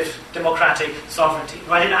effective democratic sovereignty,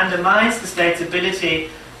 right? It undermines the state's ability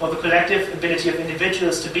or the collective ability of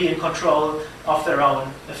individuals to be in control of their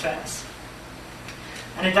own affairs.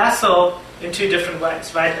 And it does so in two different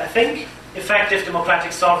ways, right? I think effective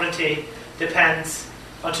democratic sovereignty depends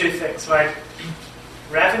on two things, right?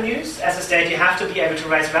 Revenues. As a state, you have to be able to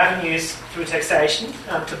raise revenues through taxation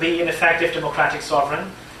to be an effective democratic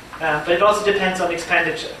sovereign. But it also depends on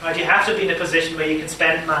expenditure, right? You have to be in a position where you can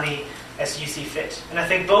spend money as you see fit. And I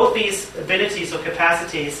think both these abilities or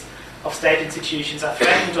capacities of state institutions are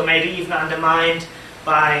threatened or maybe even undermined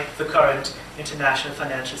by the current international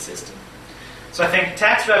financial system. So I think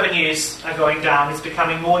tax revenues are going down. It's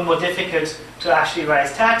becoming more and more difficult to actually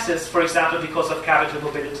raise taxes, for example, because of capital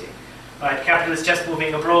mobility. Right? Capital is just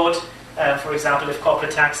moving abroad, for example, if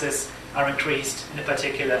corporate taxes are increased in a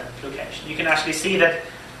particular location. You can actually see that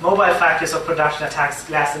mobile factors of production are taxed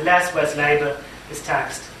less and less, whereas labor is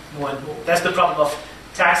taxed more and more. That's the problem of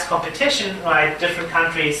tax competition, right? Different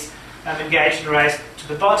countries engage in a race to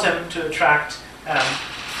the bottom to attract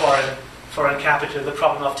foreign capital, the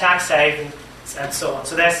problem of tax saving, and so on.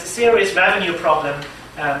 So there's a serious revenue problem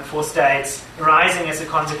for states arising as a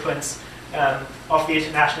consequence of the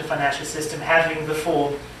international financial system having the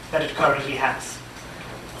form that it currently has,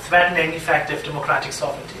 threatening effective democratic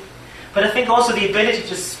sovereignty. But I think also the ability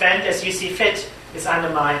to spend as you see fit is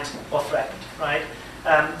undermined or threatened, right?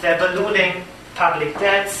 They're ballooning public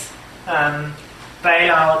debts,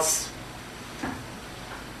 bailouts,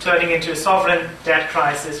 turning into a sovereign debt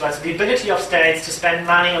crisis, right? So the ability of states to spend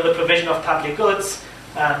money on the provision of public goods,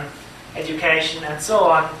 education, and so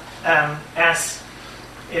on, as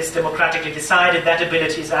is democratically decided, that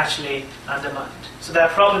ability is actually undermined. So there are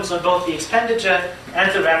problems on both the expenditure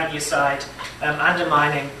and the revenue side,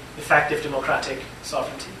 undermining effective democratic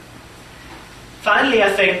sovereignty. Finally,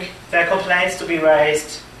 I think there are complaints to be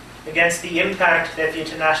raised against the impact that the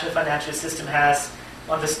international financial system has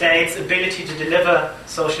on the state's ability to deliver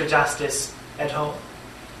social justice at home.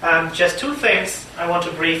 Just two things I want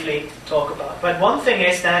to briefly talk about. But one thing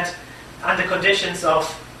is that under conditions of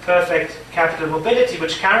perfect capital mobility,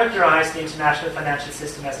 which characterize the international financial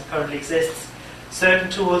system as it currently exists, certain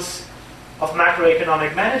tools of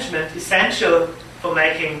macroeconomic management essential for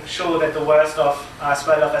making sure that the worst off are as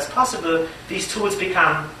well off as possible, these tools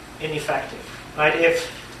become ineffective. Right?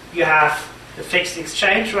 If you have a fixed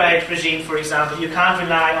exchange rate regime, for example, you can't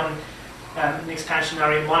rely on an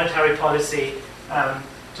expansionary monetary policy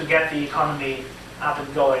to get the economy up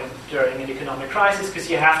and going during an economic crisis, because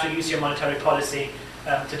you have to use your monetary policy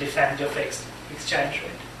to defend your fixed exchange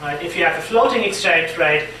rate. Right? If you have a floating exchange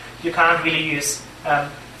rate, you can't really use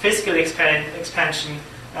fiscal expansion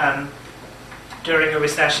during a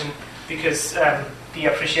recession, because the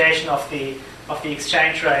appreciation of the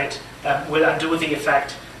exchange rate will undo the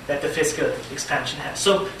effect that the fiscal expansion has.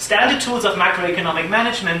 So standard tools of macroeconomic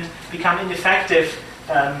management become ineffective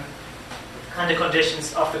under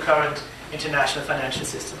conditions of the current international financial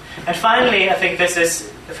system. And finally, I think this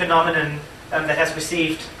is a phenomenon that has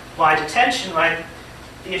received wide attention, right?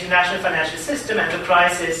 The international financial system and the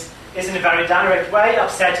crisis is in a very direct way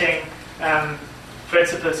upsetting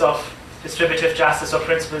principles of distributive justice or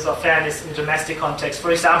principles of fairness in a domestic context.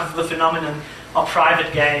 For example, the phenomenon of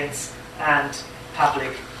private gains and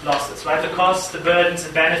public losses, right? The costs, the burdens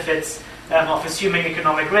and benefits of assuming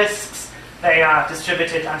economic risks, they are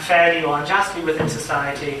distributed unfairly or unjustly within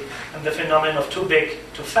society, and the phenomenon of too big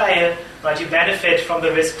to fail, right? You benefit from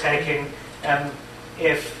the risk-taking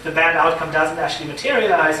if the bad outcome doesn't actually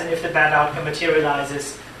materialize, and if the bad outcome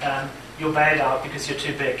materializes, you're bailed out because you're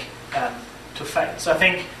too big to fail. So I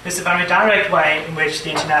think this is a very direct way in which the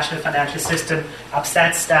international financial system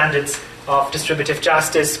upsets standards of distributive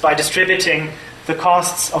justice by distributing the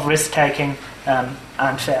costs of risk-taking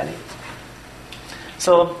unfairly.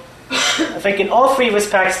 So I think in all three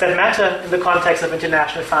respects that matter in the context of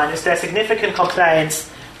international finance, there are significant complaints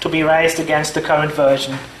to be raised against the current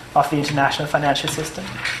version of the international financial system.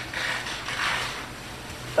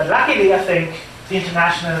 But luckily, I think the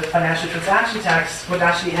international financial transaction tax would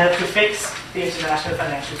actually help to fix the international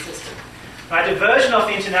financial system. Right? A version of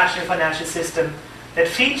the international financial system that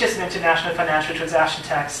features an international financial transaction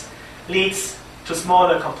tax leads to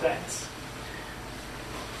smaller complaints.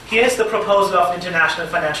 Here's the proposal of an international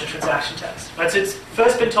financial transaction tax. Right? So it's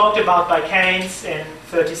first been talked about by Keynes in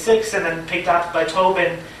 1936 and then picked up by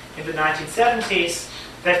Tobin in the 1970s.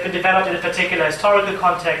 They've been developed in a particular historical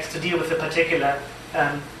context to deal with a particular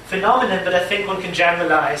phenomenon, but I think one can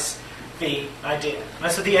generalize the idea.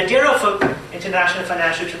 Right? So the idea of an international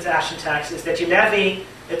financial transaction tax is that you levy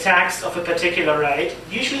a tax of a particular rate,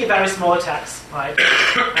 usually a very small tax, right?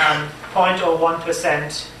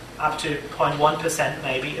 0.01% up to 0.1%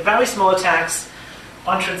 maybe, a very small tax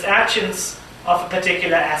on transactions of a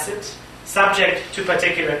particular asset subject to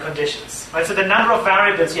particular conditions. Right? So the number of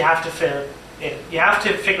variables you have to fill in. You have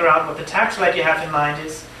to figure out what the tax rate you have in mind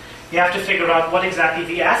is. You have to figure out what exactly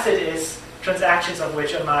the asset is, transactions of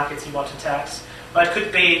which are markets you want to tax. But it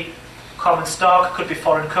could be common stock, could be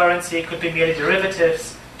foreign currency, could be merely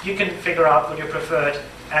derivatives. You can figure out what your preferred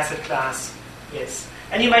asset class is.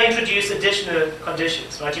 And you may introduce additional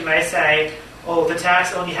conditions, right? You may say, oh, the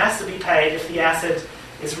tax only has to be paid if the asset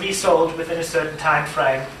is resold within a certain time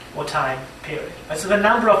frame or time period. Right? So the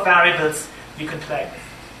number of variables you can play with.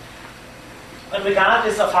 But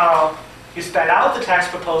regardless of how you spell out the tax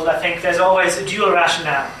proposal, I think there's always a dual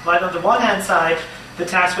rationale. Right? On the one hand side, the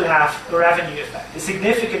tax will have a revenue effect, a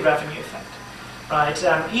significant revenue effect. Right?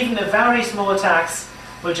 Even a very small tax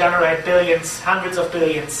will generate billions, hundreds of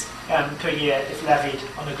billions per year if levied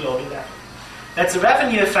on a global level. That's a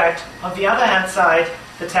revenue effect. On the other hand side,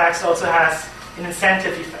 the tax also has an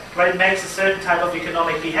incentive effect. Right? It makes a certain type of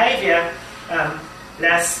economic behavior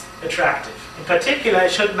less attractive. In particular,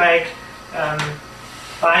 it should make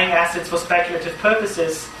buying assets for speculative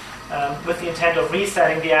purposes with the intent of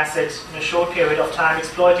reselling the asset in a short period of time,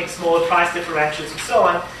 exploiting small price differentials and so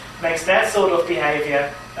on, makes that sort of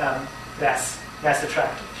behavior less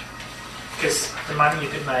attractive, because the money you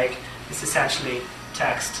could make is essentially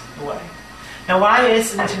taxed away. Now, why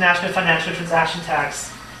is an international financial transaction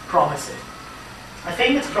tax promising? I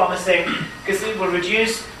think it's promising because it will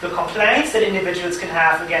reduce the complaints that individuals can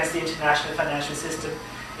have against the international financial system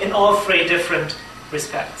in all three different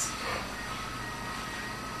respects.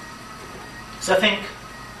 So I think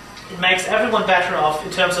it makes everyone better off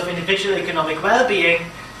in terms of individual economic well-being,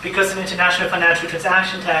 because an international financial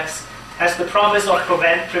transaction tax has the promise of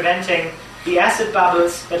preventing the asset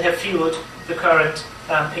bubbles that have fueled the current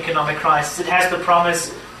economic crisis. It has the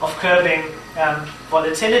promise of curbing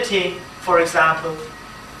volatility, for example,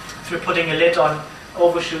 through putting a lid on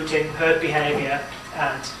overshooting, herd behavior,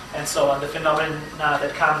 and so on, the phenomena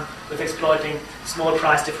that come with exploiting small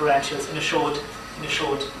price differentials in a short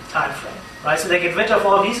time frame. Right? So they get rid of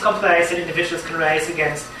all these complaints that individuals can raise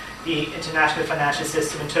against the international financial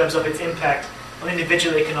system in terms of its impact on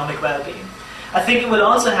individual economic well-being. I think it will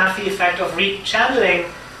also have the effect of rechanneling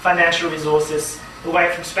financial resources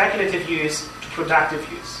away from speculative use to productive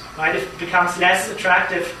use. Right? If it becomes less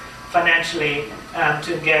attractive financially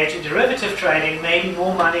to engage in derivative trading, maybe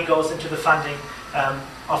more money goes into the funding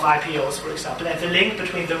of IPOs, for example. And the link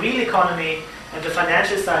between the real economy and the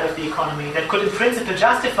financial side of the economy that could in principle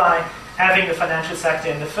justify having the financial sector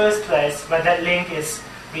in the first place, when that link is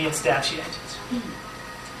reinstantiated.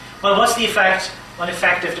 Well, what's the effect on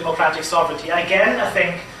effective democratic sovereignty? Again, I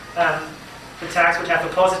think the tax would have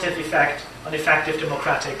a positive effect on effective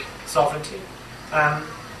democratic sovereignty.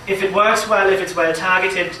 If it works well, if it's well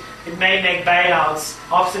targeted, it may make bailouts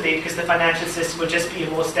obsolete, because the financial system will just be a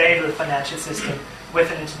more stable financial system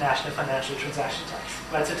with an international financial transaction tax.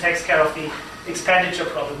 Right? So it takes care of the expenditure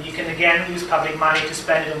problem. You can again use public money to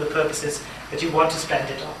spend it on the purposes that you want to spend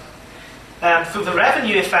it on. Through the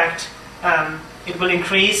revenue effect, it will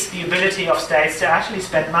increase the ability of states to actually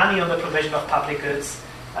spend money on the provision of public goods,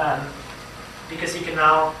 because you can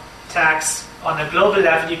now tax on a global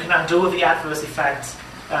level. You can undo the adverse effects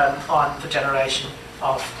on the generation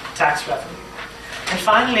of tax revenue. And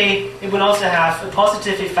finally, it will also have a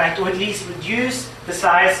positive effect, or at least reduce the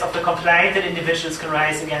size of the complaint that individuals can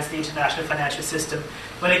raise against the international financial system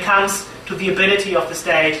when it comes to the ability of the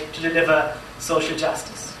state to deliver social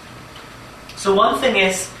justice. So one thing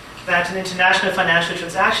is that an international financial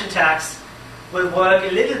transaction tax will work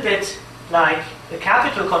a little bit like the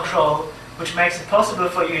capital control, which makes it possible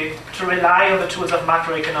for you to rely on the tools of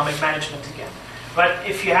macroeconomic management again. But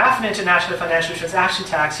if you have an international financial transaction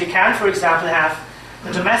tax, you can, for example, have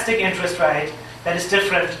a domestic interest rate that is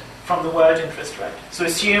different from the world interest rate. So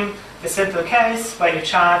assume a simple case where you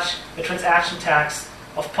charge a transaction tax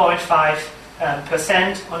of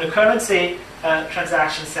 0.5% on a currency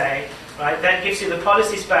transaction, say, right? That gives you the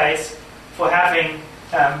policy space for having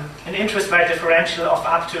an interest rate differential of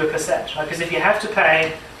up to 1%, right? Because if you have to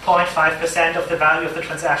pay 0.5% of the value of the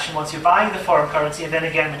transaction once you're buying the foreign currency, and then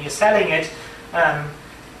again when you're selling it,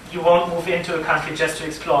 you won't move into a country just to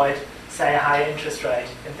exploit, say, a higher interest rate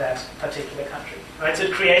in that particular country. Right? So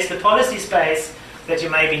it creates the policy space that you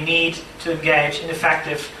maybe need to engage in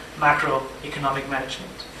effective macroeconomic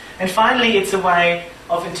management. And finally, it's a way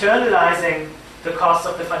of internalizing the costs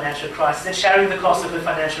of the financial crisis and sharing the cost of the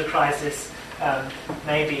financial crisis,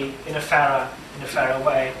 maybe in a fairer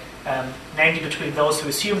way, namely between those who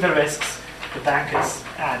assume the risks, the bankers,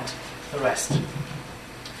 and the rest.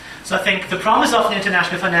 So I think the promise of the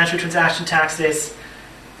international financial transaction tax is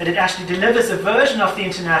that it actually delivers a version of the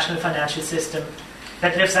international financial system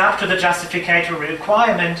that lives up to the justificatory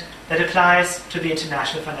requirement that applies to the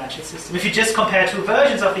international financial system. If you just compare two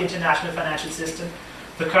versions of the international financial system,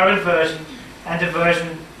 the current version and a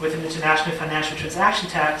version with an international financial transaction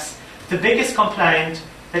tax, the biggest complaint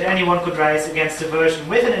that anyone could raise against a version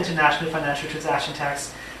with an international financial transaction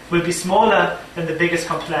tax will be smaller than the biggest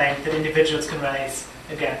complaint that individuals can raise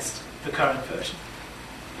against the current version.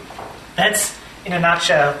 That's, in a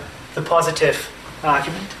nutshell, the positive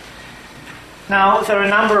argument. Now, there are a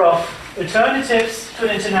number of alternatives to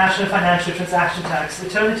an international financial transaction tax,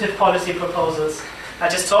 alternative policy proposals. I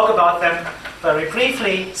just talk about them very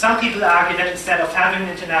briefly. Some people argue that instead of having an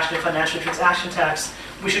international financial transaction tax,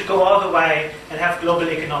 we should go all the way and have global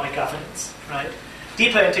economic governance, right?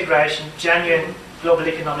 Deeper integration, genuine global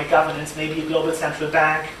economic governance, maybe a global central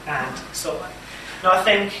bank, and so on. Now, I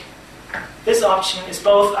think this option is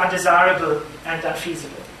both undesirable and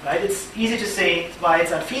unfeasible, right? It's easy to see why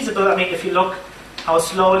it's unfeasible. I mean, if you look how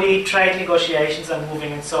slowly trade negotiations are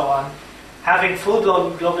moving and so on, having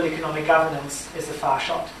full-blown global economic governance is a far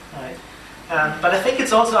shot, right? But I think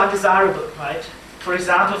it's also undesirable, right? For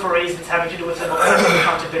example, for reasons having to do with democratic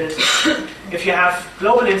accountability. If you have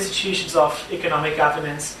global institutions of economic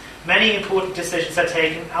governance, many important decisions are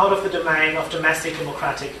taken out of the domain of domestic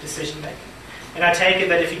democratic decision-making. And I take it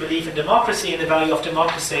that if you believe in democracy and the value of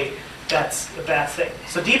democracy, that's a bad thing.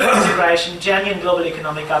 So deep integration, genuine global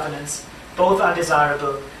economic governance, both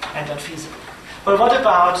undesirable and unfeasible. But what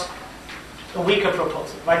about a weaker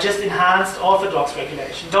proposal, right? Just enhanced orthodox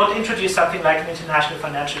regulation. Don't introduce something like an international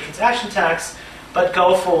financial transaction tax, but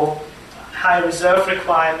go for high reserve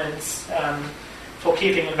requirements, for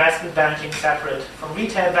keeping investment banking separate from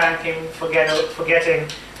retail banking, for getting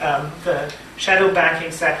the shadow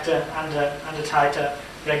banking sector under tighter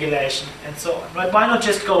regulation, and so on. Right? Why not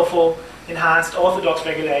just go for enhanced orthodox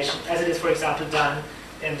regulation, as it is, for example, done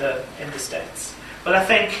in the States? Well, I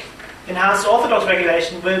think enhanced orthodox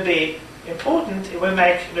regulation will be important. It will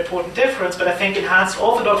make an important difference, but I think enhanced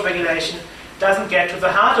orthodox regulation doesn't get to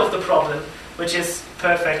the heart of the problem, which is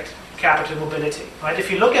perfect capital mobility. Right?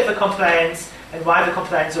 If you look at the complaints and why the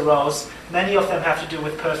complaints arose, many of them have to do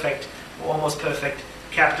with perfect or almost perfect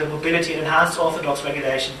capital mobility, and enhanced orthodox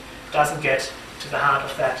regulation doesn't get to the heart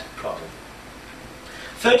of that problem.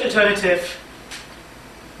 Third alternative,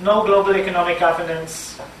 no global economic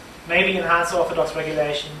governance, maybe enhanced orthodox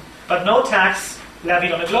regulation, but no tax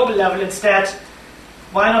levied on a global level. Instead,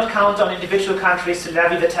 why not count on individual countries to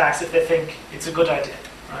levy the tax if they think it's a good idea?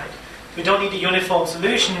 Right? We don't need a uniform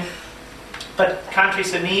solution, but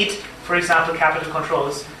countries who need, for example, capital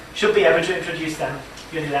controls, should be able to introduce them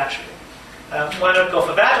unilaterally. Why not go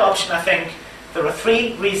for that option? I think there are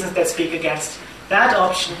three reasons that speak against that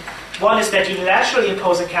option. One is that unilaterally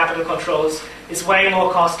imposing capital controls is way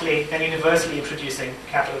more costly than universally introducing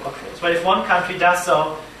capital controls. But if one country does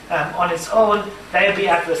so on its own, they'll be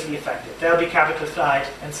adversely affected. There'll be capital flight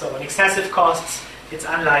and so on. Excessive costs, it's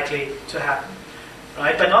unlikely to happen.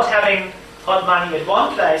 Right? By not having hot money at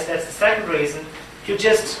one place, that's the second reason, if you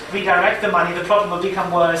just redirect the money, the problem will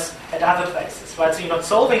become worse at other places. Right? So you're not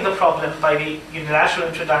solving the problem by the unilateral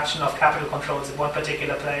introduction of capital controls in one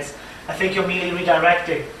particular place. I think you're merely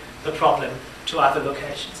redirecting the problem to other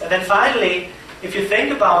locations. And then finally, if you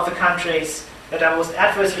think about the countries that are most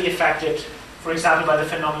adversely affected, for example, by the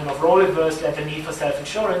phenomenon of role reversal and the need for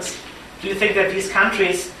self-insurance, do you think that these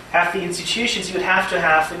countries have the institutions you would have to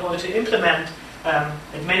have in order to implement,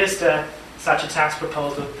 administer such a tax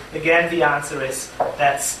proposal? Again, the answer is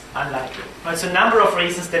that's unlikely. Right? So a number of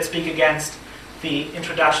reasons that speak against the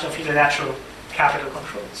introduction of unilateral capital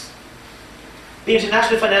controls. The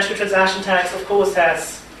international financial transaction tax, of course,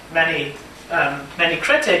 has many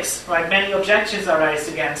critics. Right? Many objections are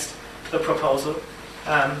raised against the proposal.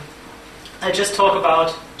 I just talk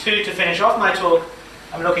about two to finish off my talk.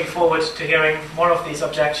 I'm looking forward to hearing more of these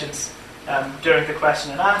objections during the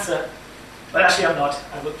question and answer. But actually I'm not.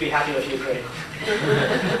 I would be happy if you agree.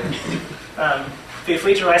 Feel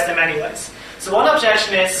free to raise them anyways. So one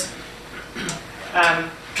objection is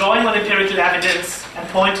drawing on empirical evidence and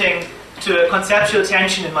pointing to a conceptual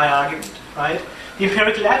tension in my argument. Right? The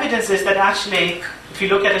empirical evidence is that actually, if you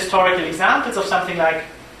look at historical examples of something like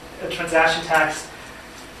a transaction tax,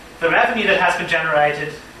 the revenue that has been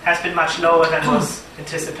generated has been much lower than was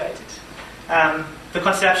anticipated. The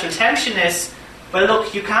conceptual tension is, well,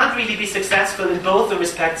 look, you can't really be successful in both the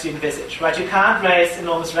respects you envisage, right? You can't raise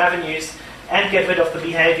enormous revenues and get rid of the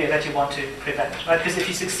behavior that you want to prevent, right? Because if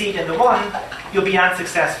you succeed in the one, you'll be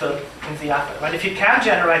unsuccessful in the other, right? If you can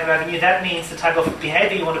generate revenue, that means the type of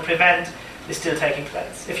behavior you want to prevent is still taking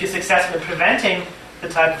place. If you're successful in preventing the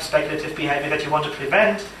type of speculative behavior that you want to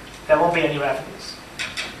prevent, there won't be any revenues.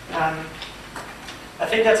 I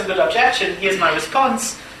think that's a good objection. Here's my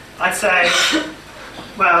response. I'd say,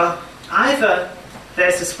 well, either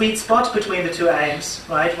there's a sweet spot between the two aims,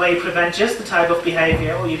 right, where you prevent just the type of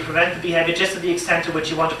behavior, or you prevent the behavior just to the extent to which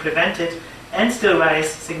you want to prevent it, and still raise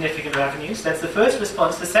significant revenues. That's the first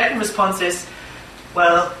response. The second response is,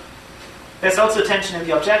 well, there's also tension in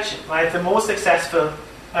the objection, right? The more successful,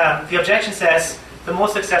 the objection says, the more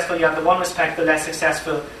successful you are in the one respect, the less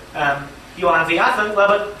successful you are in the other. Well,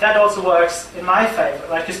 but that also works in my favor,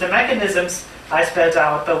 right? Because the mechanisms I spelled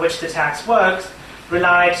out by which the tax works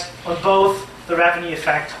relied on both the revenue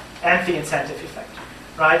effect and the incentive effect,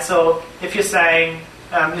 right? So if you're saying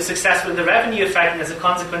you're successful in the revenue effect and as a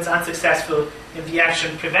consequence unsuccessful in the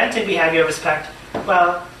action preventing behavior respect,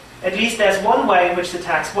 well, at least there's one way in which the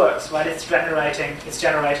tax works, right? It's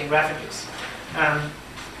generating revenues.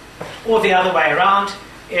 Or the other way around,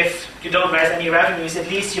 if you don't raise any revenues, at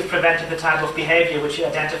least you've prevented the type of behavior which you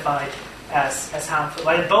identified as harmful.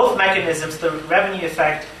 Right? In both mechanisms, the revenue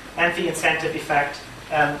effect and the incentive effect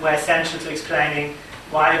were essential to explaining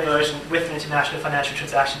why a version with an international financial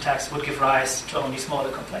transaction tax would give rise to only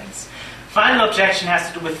smaller complaints. Final objection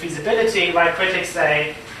has to do with feasibility, why critics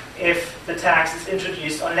say if the tax is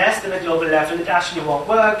introduced on less than a global level, it actually won't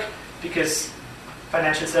work because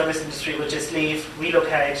financial service industry will just leave,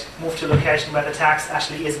 relocate, move to a location where the tax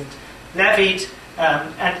actually isn't levied,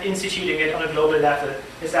 and instituting it on a global level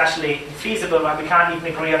is actually infeasible, right? We can't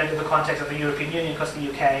even agree on it in the context of the European Union because the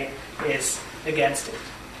UK is against it.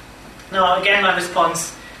 Now, again, my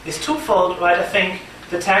response is twofold, right? I think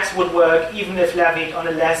the tax would work even if levied on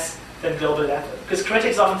a less than global level, because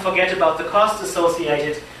critics often forget about the costs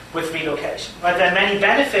associated with relocation, right? There are many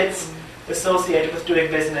benefits associated with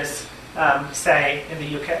doing business, say, in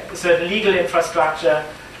the UK. A certain legal infrastructure,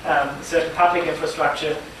 certain public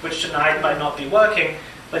infrastructure, which tonight might not be working,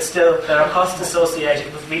 but still there are costs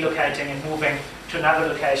associated with relocating and moving to another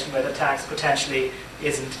location where the tax potentially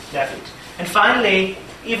isn't levied. And finally,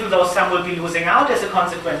 even though some will be losing out as a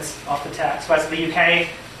consequence of the tax, whereas the UK,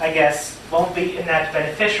 I guess, won't be a net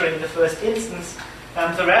beneficiary in the first instance,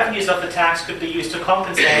 the revenues of the tax could be used to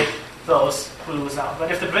compensate those who lose out.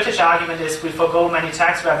 But if the British argument is we forgo many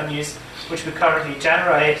tax revenues which we currently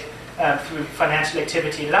generate through financial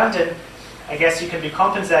activity in London, I guess you can be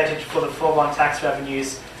compensated for the foregone tax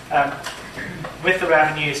revenues with the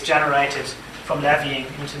revenues generated from levying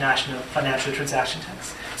international financial transaction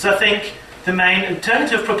tax. So I think the main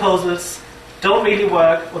alternative proposals don't really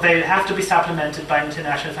work, or they have to be supplemented by an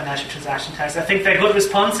international financial transaction tax. I think they're good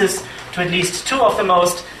responses to at least two of the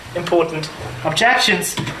most important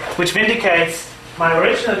objections, which vindicates my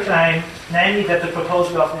original claim, namely that the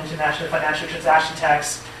proposal of an international financial transaction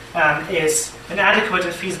tax is an adequate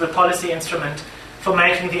and feasible policy instrument for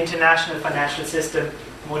making the international financial system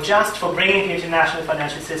more just, for bringing the international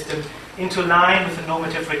financial system into line with the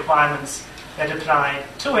normative requirements that apply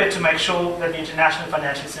to it, to make sure that the international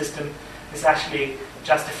financial system is actually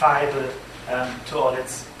justifiable to all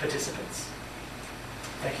its participants.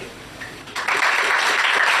 Thank you.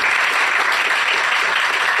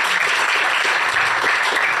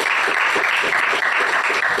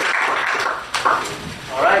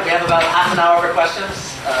 All right, we have about half an hour for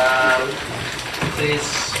questions. Please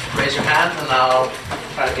raise your hand and I'll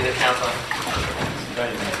try to get a count on.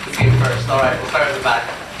 You first. All right, we'll start at the back.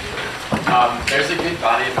 There's a good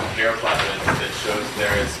body of empirical evidence that shows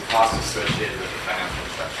there is cost associated with the financial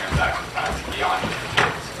transaction tax beyond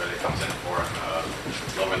just where it comes in the form of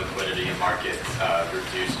lower liquidity in markets,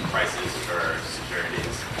 reduced prices for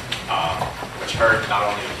securities, which hurt not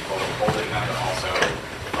only the people holding them, but also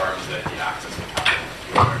firms that need access to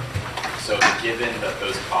capital. So given that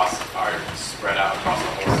those costs are spread out across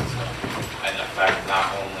the whole system and affect not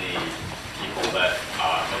only people that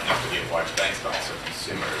don't have to be large banks, but also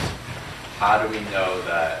consumers, how do we know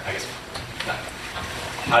that,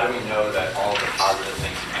 how do we know that all the positive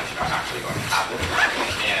things you mentioned are actually going to happen?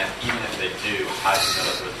 And even if they do, how do you know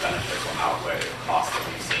that those benefits will outweigh the cost that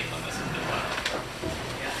we've seen when this has been done?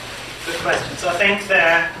 Yeah, good question. So I think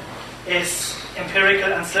there is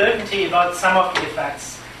empirical uncertainty about some of the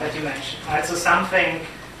effects that you mentioned. Right? So some think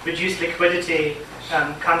reduced liquidity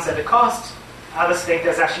comes at a cost. Others think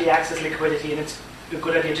there's actually excess liquidity and it's a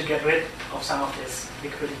good idea to get rid of some of this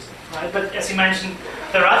liquidity. Right? But as you mentioned,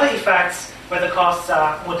 there are other effects where the costs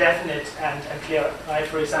are more definite and clear. Right?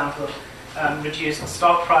 For example, reduced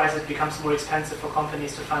stock prices, becomes more expensive for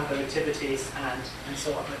companies to fund their activities and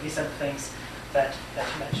so on. But these are the things that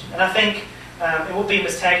you mentioned. And I think it would be a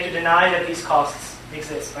mistake to deny that these costs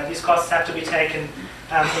exist. Right? These costs have to be taken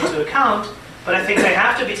into account, but I think they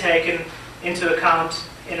have to be taken into account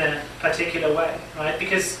in a particular way. Right?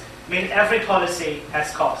 Because every policy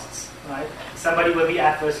has costs. Right? Somebody will be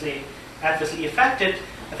adversely affected.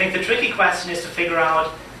 I think the tricky question is to figure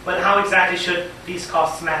out, well, how exactly should these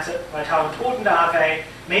costs matter? Right? How important are they?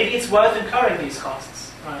 Maybe it's worth incurring these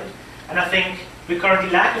costs. Right? And I think we currently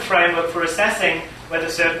lack a framework for assessing whether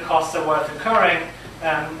certain costs are worth incurring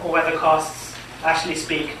or whether costs actually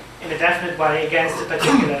speak in a definite way against a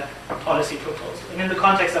particular policy proposal. And in the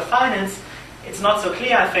context of finance, it's not so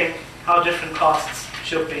clear, I think, how different costs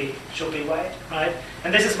should be weighed, right?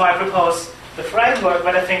 And this is why I propose the framework,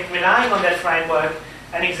 but I think relying on that framework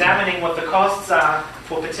and examining what the costs are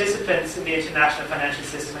for participants in the international financial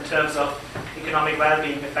system in terms of economic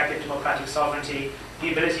well-being, effective democratic sovereignty,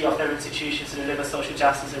 the ability of their institutions to deliver social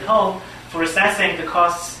justice at home, for assessing the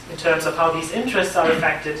costs in terms of how these interests are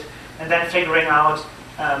affected, and then figuring out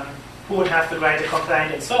who would have the greater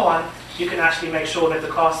complaint and so on, you can actually make sure that the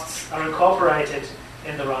costs are incorporated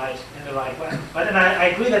in the right way. And I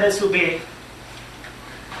agree that this will be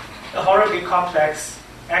a horribly complex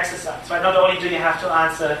exercise. Right? Not only do you have to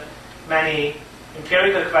answer many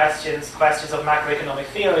empirical questions of macroeconomic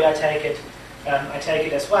theory, I take it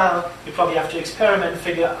as well. You probably have to experiment,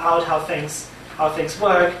 figure out how things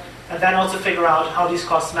work, and then also figure out how these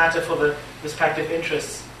costs matter for the respective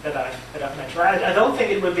interests that I've mentioned. Right? I don't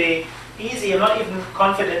think it will be easy. I'm not even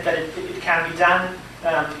confident that it can be done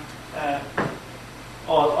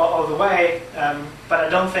all the way, but I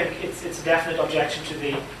don't think it's a definite objection to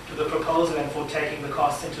the proposal and for taking the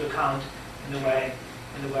costs into account in the way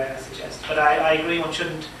I suggest. But I agree one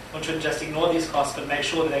shouldn't just ignore these costs, but make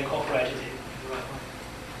sure that they're incorporated in the right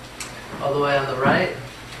way. All the way on the right.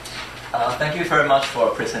 Thank you very much for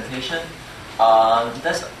your presentation.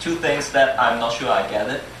 There's two things that I'm not sure I get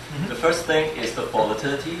it. Mm-hmm. The first thing is the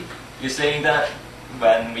volatility. You're saying that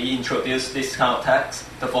when we introduce this kind of tax,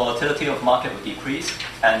 the volatility of market will decrease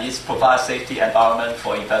and it provides safety environment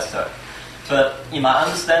for investor. But in my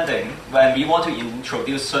understanding, when we want to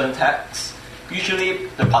introduce certain tax, usually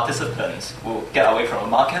the participants will get away from the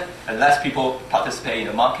market and less people participate in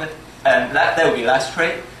the market and there will be less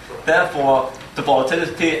trade. Therefore, the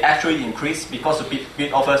volatility actually increase because the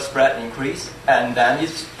bid-offer spread increase, and then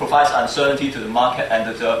it provides uncertainty to the market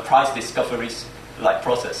and the price discovery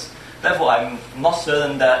process. Therefore, I'm not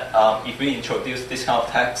certain that if we introduce this kind of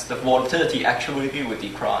tax, the volatility actually will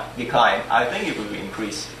decline. I think it will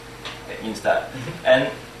increase instead. Mm-hmm. And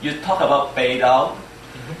you talk about bailout,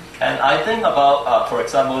 mm-hmm. and I think about, for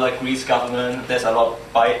example, like Greece government, there's a lot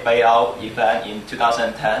of bailout event in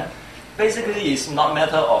 2010. Basically, it's not a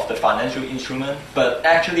matter of the financial instrument, but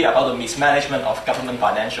actually about the mismanagement of government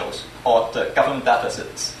financials or the government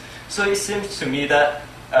deficits. So it seems to me that,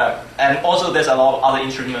 and also there's a lot of other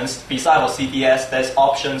instruments besides CDS. There's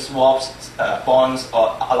options, swaps, bonds, or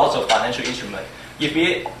a lot of financial instruments.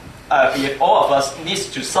 If all of us need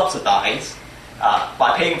to subsidize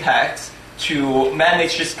by paying tax to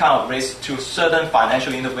manage this kind of risk to certain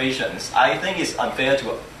financial innovations, I think it's unfair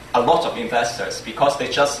to a lot of investors because they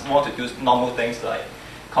just want to do normal things like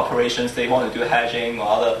corporations, they want to do hedging or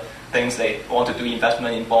other things, they want to do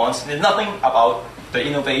investment in bonds. There's nothing about the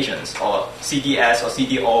innovations or CDS or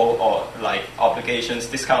CDO or like obligations,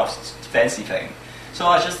 this kind of fancy thing. So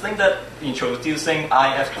I just think that introducing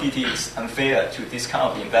IFTT is unfair to this kind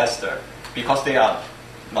of investor because they are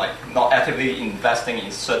like not actively investing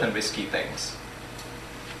in certain risky things.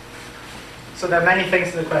 So there are many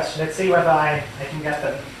things in the question. Let's see whether I can get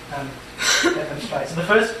them straight. So the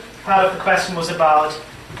first part of the question was about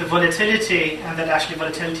the volatility and that actually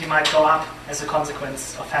volatility might go up as a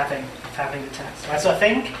consequence of having the tax. Right? So I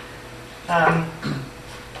think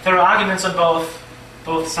there are arguments on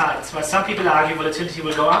both sides. Right? Some people argue volatility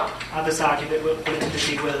will go up, others argue that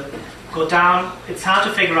volatility will go down. It's hard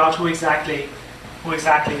to figure out who exactly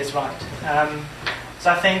is right.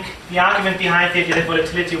 So I think the argument behind the idea that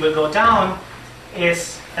volatility will go down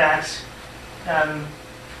is that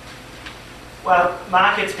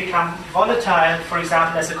markets become volatile, for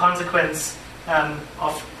example, as a consequence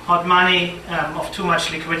of hot money, of too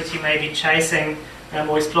much liquidity maybe chasing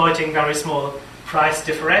or exploiting very small price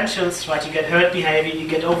differentials, right? You get herd behavior, you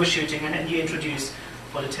get overshooting, and you introduce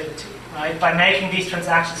volatility, right? By making these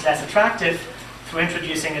transactions less attractive through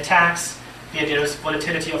introducing a tax, the idea is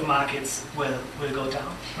volatility of markets will go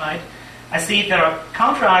down, right? I see there are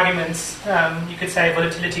counter-arguments. You could say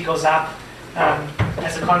volatility goes up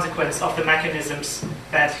as a consequence of the mechanisms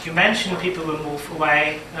that you mentioned. People will move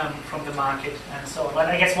away from the market and so on. But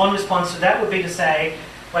I guess one response to that would be to say,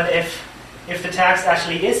 well, if the tax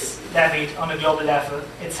actually is levied on a global level,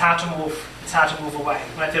 it's hard to move away.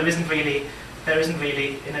 Right? There isn't really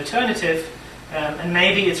an alternative, and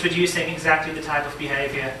maybe it's reducing exactly the type of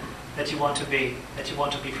behavior that you want to be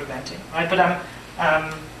preventing. Right? But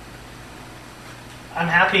I'm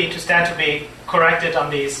happy to stand to be corrected on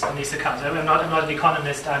these accounts. I'm not an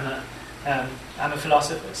economist. I'm a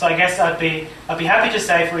philosopher. So I guess I'd be happy to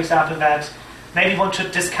say, for example, that maybe one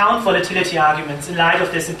should discount volatility arguments in light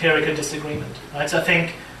of this empirical disagreement. Right? So I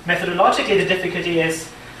think methodologically the difficulty is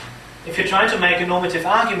if you're trying to make a normative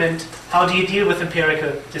argument, how do you deal with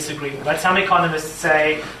empirical disagreement? Right? Some economists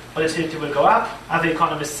say volatility will go up. Other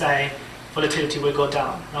economists say volatility will go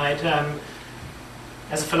down. Right?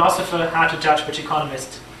 As a philosopher, hard to judge which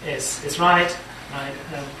economist is right.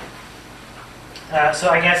 So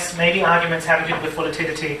I guess maybe arguments having to do with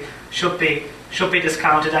volatility should be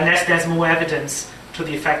discounted unless there's more evidence to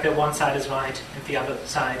the effect that one side is right and the other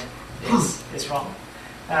side is wrong.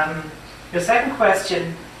 The second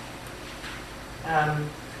question,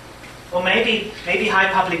 or maybe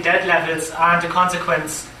high public debt levels aren't a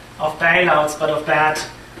consequence of bailouts but of bad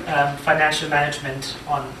financial management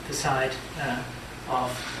on the side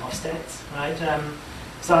of states, right?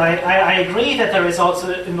 So I agree that there is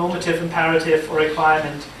also a normative imperative or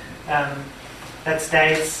requirement that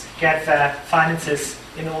states get their finances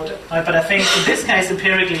in order. Right? But I think in this case,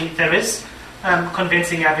 empirically, there is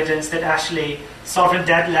convincing evidence that actually sovereign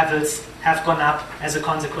debt levels have gone up as a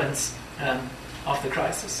consequence of the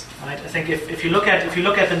crisis. Right? I think if you look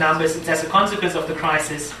at the numbers, it's as a consequence of the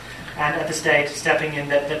crisis and at the state stepping in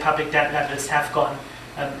that the public debt levels have gone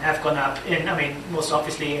up. Most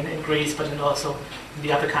obviously in Greece, but also in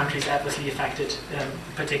the other countries adversely affected,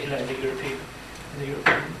 particularly in the European.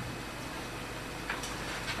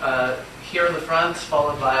 Here in the front,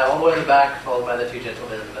 followed by all the way in the back, followed by the two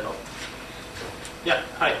gentlemen in the middle. Yeah,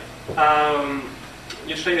 hi.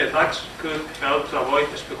 You say the tax could help to avoid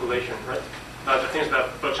the speculation, right? But the thing is that,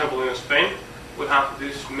 for example, in Spain, we have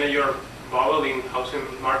this major bubble in housing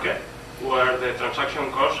market where the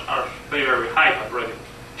transaction costs are very, very high already.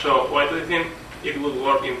 So why do you think it would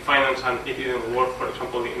work in finance and it didn't work, for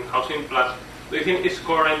example, in housing? Plus, do you think it's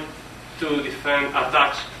correct to defend a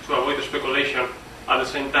tax to avoid the speculation? At the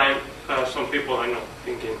same time, some people, I'm not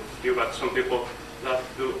thinking you, but some people that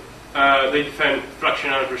do, they defend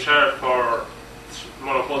fractional reserve for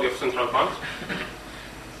monopoly of central banks.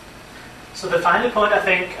 So the final point, I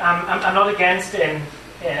think, I'm not against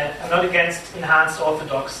enhanced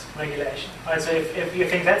orthodox regulation. Right? So if you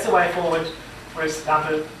think that's the way forward, for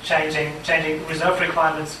example, changing reserve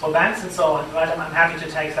requirements for banks and so on, right? I'm happy to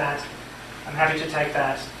take that. I'm happy to take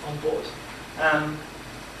that on board.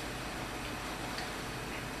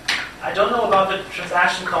 I don't know about the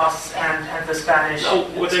transaction costs and the Spanish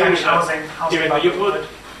housing even you put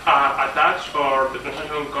a tax or the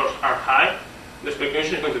transaction costs are high, the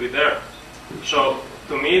speculation is going to be there. So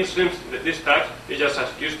to me, it seems that this tax is just an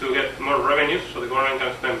excuse to get more revenues, so the government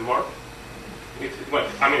can spend more. That's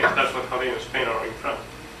what's happening in Spain or in France.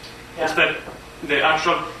 Yeah. Instead, the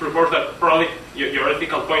actual report that probably your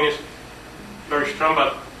ethical point is very strong,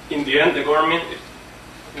 but in the end, the government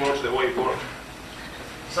works the way it works.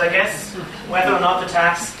 So I guess whether or not the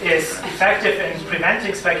tax is effective in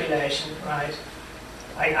preventing speculation, right,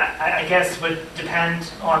 I guess would depend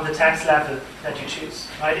on the tax level that you choose.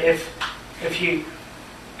 Right? If you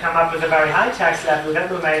come up with a very high tax level, that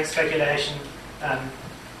will make speculation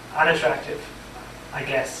unattractive, I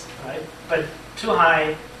guess. Right? But too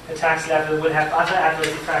high a tax level will have other adverse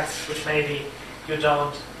effects which maybe you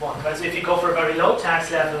don't want. Right? So if you go for a very low tax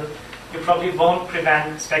level, you probably won't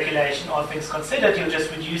prevent speculation, all things considered. You'll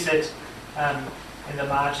just reduce it in the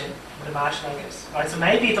margin, I guess. Right? So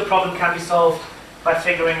maybe the problem can be solved by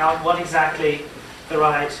figuring out what exactly the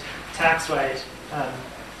right tax rate,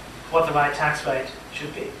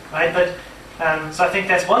 should be. Right? But so I think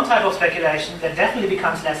there's one type of speculation that definitely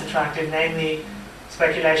becomes less attractive, namely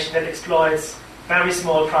speculation that exploits very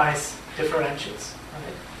small price differentials.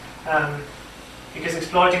 Right? Because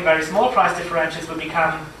exploiting very small price differentials will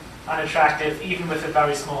become unattractive even with a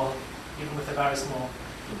very small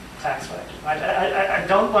tax rate. Right? I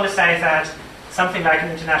don't want to say that something like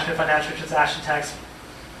an international financial transaction tax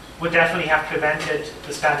would definitely have prevented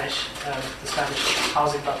the Spanish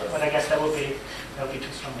housing bubble, but I guess that would be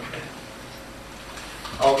too strong.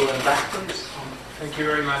 I'll go in the back, please. Thank you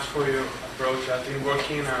very much for your approach. I've been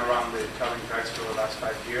working around the carbon tax for the last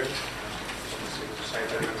 5 years in the civil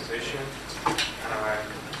society organization, and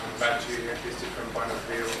I'm glad to hear this different point of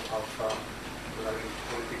view of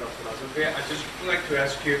political philosophy. I just would like to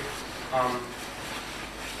ask you,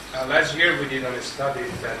 last year we did a study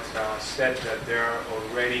that said that there are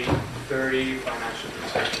already 30 financial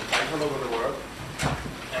transaction banks all over the world,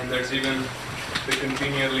 and there's even the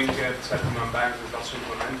continued linked settlement banks that's also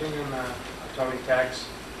implementing a Tobin tax.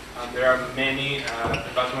 There are many,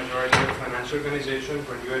 the vast majority of financial organizations,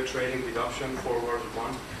 when you are trading with option forward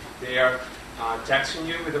one, they are taxing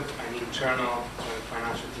you with an internal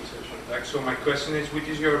financial transaction tax. So my question is, what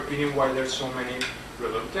is your opinion why there's so many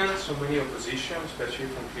reluctance, so many opposition, especially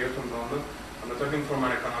from here, from London? I'm not talking from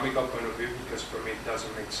an economical point of view, because for me it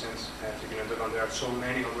doesn't make sense. Taking into account there are so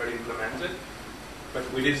many already implemented. But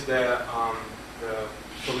what is the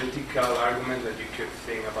political argument that you could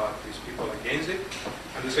think about these people against it?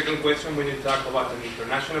 And the second question, when you talk about an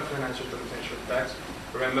international financial transaction tax,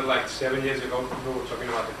 remember like 7 years ago, people were talking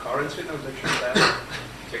about the currency transaction tax,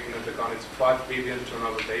 taking into account it's 5 billion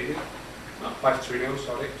turnover daily, 5 trillion,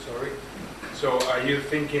 sorry. So are you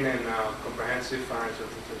thinking in a comprehensive financial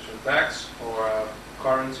transaction tax or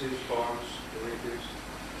currencies, bonds, derivatives?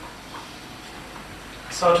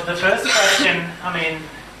 So to the first question,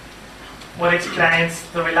 what explains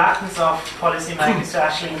the reluctance of policymakers to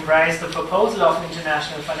actually embrace the proposal of an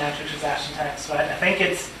international financial transaction tax, right? I think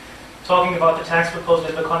it's talking about the tax proposal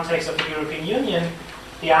in the context of the European Union.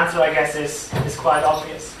 the answer, I guess, is quite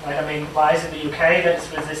obvious, right? I mean, why is it the UK that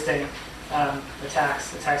is resisting the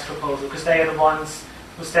tax proposal? Because they are the ones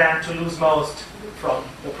who stand to lose most from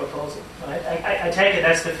the proposal, right? I take it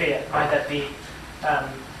that's the fear, right? That the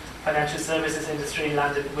financial services industry in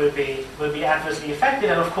London will be adversely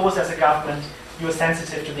affected, and of course, as a government, you are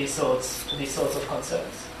sensitive to these sorts of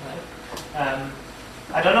concerns, right?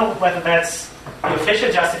 I don't know whether that's the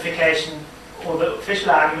official justification or the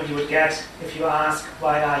official argument you would get if you ask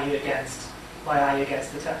why are you against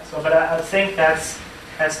the tax. Well, but I think that's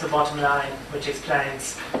the bottom line, which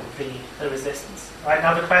explains the resistance. Right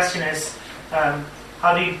now, the question is,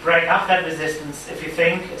 how do you break up that resistance if you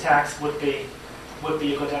think a tax would be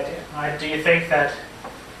a good idea? Right? Do you think that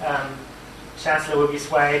Chancellor would be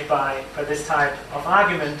swayed by this type of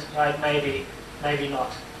argument? Right? Maybe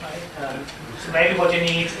not. Right? So maybe what you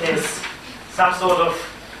need is some sort of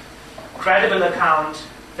credible account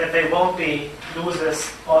that they won't be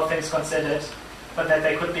losers, all things considered, but that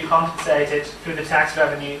they could be compensated through the tax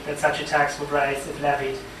revenue that such a tax would raise if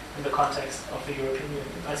levied in the context of the European Union.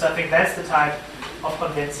 And so I think that's the type of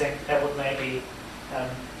convincing that would maybe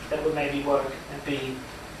work and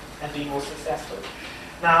be more successful.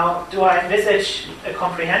 Now, do I envisage a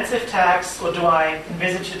comprehensive tax, or do I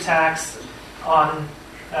envisage a tax on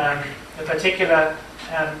a particular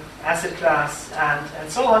asset class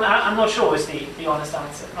and so on? I'm not sure is the honest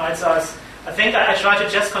answer. Right? So I think I try to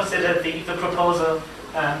just consider the proposal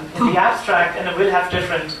in the abstract, and it will have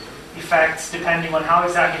different effects depending on how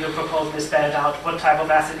exactly the proposal is spelled out, what type of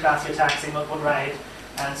asset class you're taxing, what rate,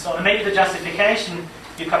 and so on. And maybe the justification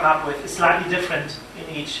you come up with is slightly different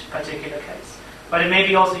in each particular case. But it may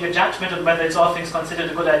be also your judgment on whether it's all things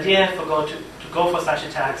considered a good idea to go for such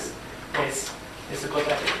a tax is a good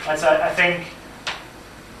idea. And so I think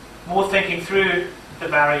more thinking through the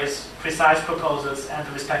various precise proposals and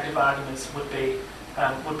the respective arguments would be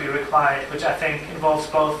required, which I think involves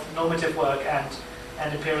both normative work and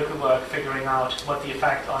empirical work, figuring out what the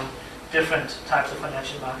effect on different types of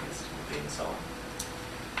financial markets would be and so on.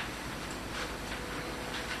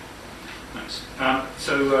 Thanks.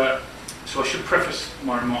 So I should preface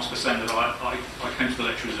my remarks by saying that I came to the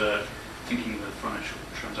lecture thinking the financial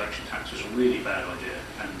transaction tax was a really bad idea,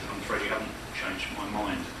 and I'm afraid you haven't changed my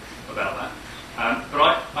mind about that. But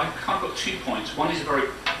I kind of got 2 points. One is a very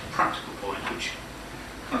practical point, which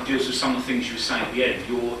kind of deals with some of the things you were saying at the end,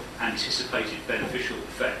 your anticipated beneficial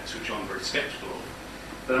effects, which I'm very sceptical of.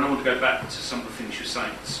 But then I want to go back to some of the things you were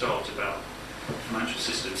saying at the start about the financial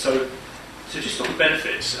system. So just on the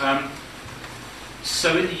benefits.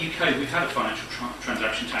 So in the UK, we've had a financial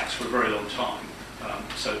transaction tax for a very long time.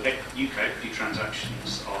 So UK equity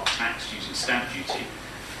transactions are taxed using stamp duty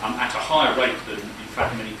at a higher rate than, in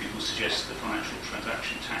fact, many people suggest the financial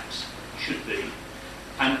transaction tax should be.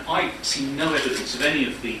 And I see no evidence of any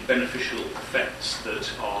of the beneficial effects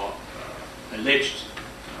that are alleged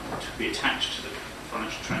to be attached to the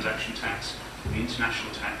financial transaction tax, the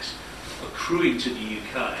international tax, accruing to the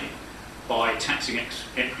UK by taxing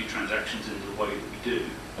equity transactions in the way that we do.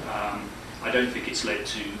 I don't think it's led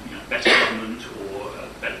to better government or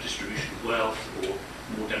better distribution of wealth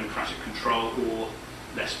or more democratic control or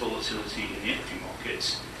less volatility in the equity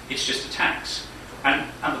markets. It's just a tax. And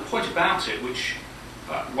the point about it, which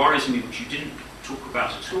worries me, which you didn't talk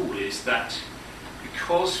about at all, is that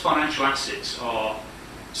because financial assets are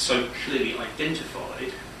so clearly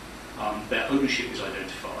identified, their ownership is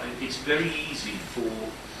identified, it's very easy for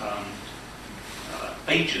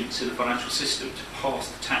agents in the financial system to pass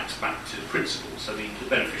the tax back to the principal, so the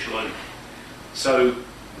beneficial owner. So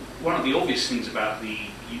one of the obvious things about the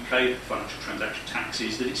UK financial transaction tax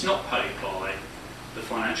is that it's not paid by the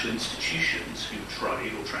financial institutions who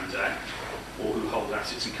trade or transact or who hold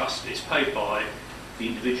assets in custody. It's paid by the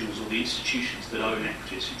individuals or the institutions that own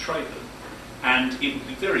equities who trade them. And it would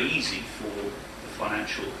be very easy for the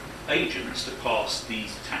financial agents to pass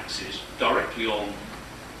these taxes directly on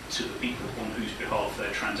to the people on whose behalf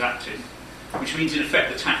they're transacting, which means in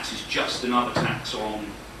effect the tax is just another tax on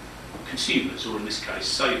consumers, or in this case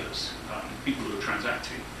savers, people who are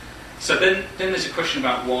transacting. So then there's a question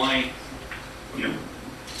about why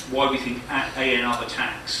we think another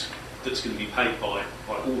tax that's going to be paid by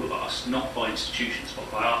all of us, not by institutions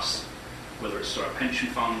but by us, whether it's through our pension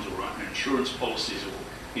funds or our insurance policies,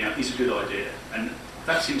 or is a good idea. And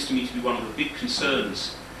that seems to me to be one of the big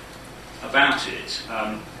concerns about it.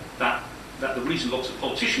 That the reason lots of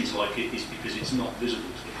politicians like it is because it's not visible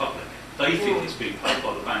to the public. They think it's being paid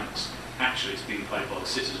by the banks. Actually, it's being paid by the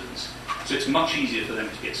citizens. So it's much easier for them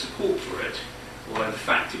to get support for it, although in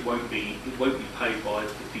fact it won't be paid by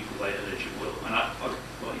the people they allege it will. And I'd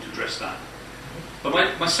like you to address that.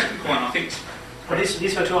 But my second point, I think Well,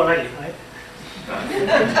 these were two already, right?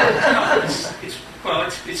 It's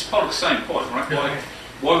part of the same point, right?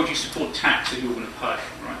 Why would you support tax that you're going to pay,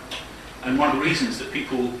 right? And one of the reasons that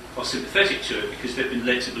people are sympathetic to it because they've been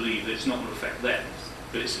led to believe that it's not going to affect them,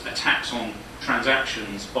 that it's a tax on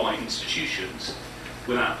transactions by institutions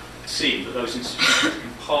without seeing that those institutions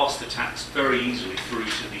can pass the tax very easily through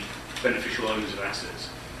to the beneficial owners of assets.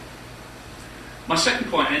 My second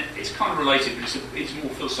point, and it's kind of related, but it's a more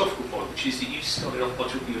philosophical point, which is that you started off by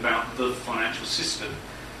talking about the financial system.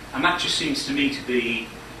 And that just seems to me to be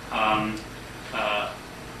an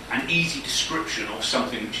easy description of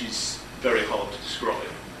something which is very hard to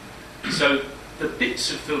describe. So the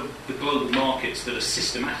bits of the global markets that are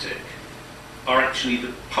systematic are actually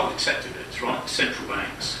the public sector bits, right? The central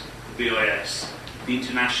banks, the BIS, the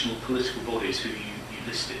international political bodies who you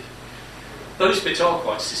listed. Those bits are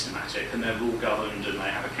quite systematic and they're rule governed and they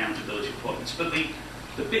have accountability requirements. But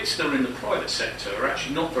the bits that are in the private sector are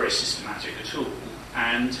actually not very systematic at all.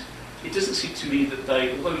 And it doesn't seem to me that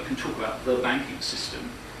they, although we can talk about the banking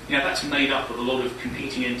system, that's made up of a lot of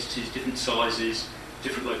competing entities, different sizes,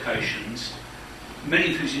 different locations,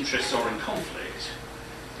 many of whose interests are in conflict.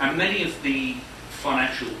 And many of the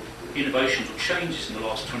financial innovations or changes in the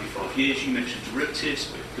last 25 years, you mentioned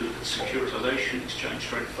derivatives, we could look at securitization, exchange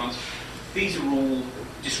traded funds. These are all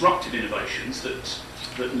disruptive innovations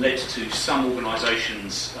that led to some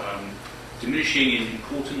organisations diminishing in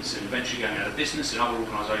importance and eventually going out of business, and other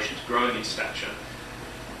organisations growing in stature.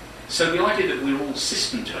 So the idea that we're all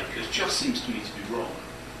system takers just seems to me to be wrong.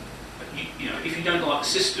 If you don't like the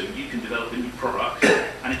system, you can develop a new product,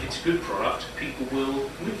 and if it's a good product, people will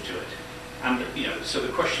move to it. And so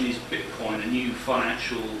the question is, Bitcoin, a new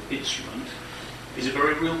financial instrument, is a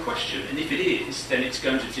very real question. And if it is, then it's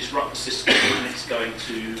going to disrupt the system and it's going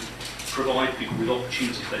to provide people with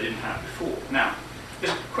opportunities they didn't have before. Now,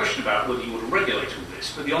 there's a question about whether you want to regulate all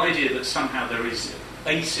this, but the idea that somehow there is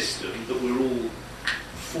a system that we're all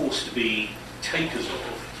forced to be takers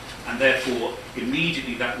of, and therefore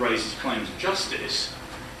immediately that raises claims of justice,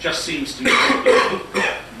 just seems to me to be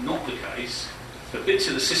not the case. The bits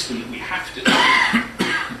of the system that we have to do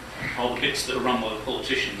are the bits that are run by the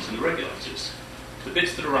politicians and the regulators. The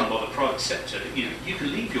bits that are run by the private sector, you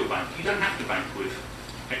can leave your bank. You don't have to bank with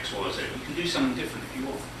X, Y, Z. You can do something different if you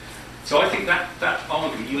want. So I think that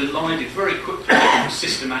argument, you aligned it very quickly from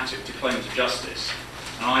systematic to claims of justice.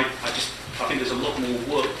 And I think there's a lot more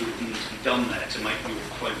work that needs to be done there to make your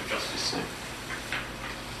claim of justice stick.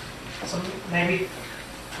 So maybe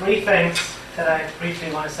three things that I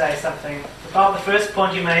briefly want to say something about. The first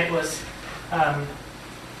point you made was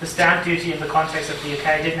the stamp duty in the context of the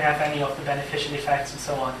UK didn't have any of the beneficial effects and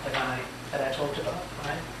so on that I talked about,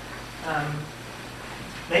 right?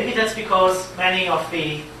 Maybe that's because many of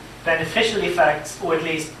the beneficial effects, or at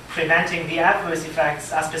least preventing the adverse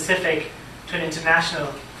effects, are specific to an international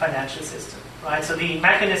financial system, right? So the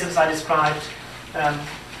mechanisms I described,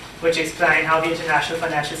 which explain how the international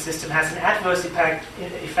financial system has an adverse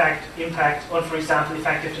impact on, for example,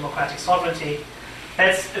 effective democratic sovereignty,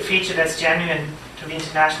 that's a feature that's genuine to the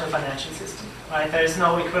international financial system, right? There is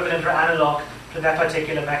no equivalent or analog to that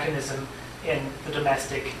particular mechanism in the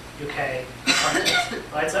domestic UK context,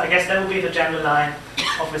 right? So I guess that would be the general line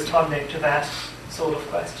of responding to that sort of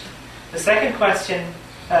question. The second question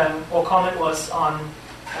or comment was on,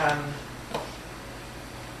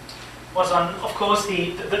 of course,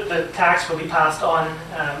 the tax will be passed on,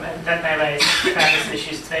 and that may raise fairness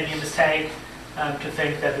issues. It's maybe a mistake to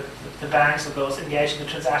think that the banks or those engaged in the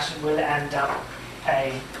transaction will end up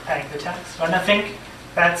paying the tax. And I think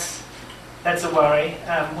that's a worry.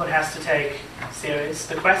 One has to take serious.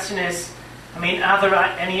 The question is, are there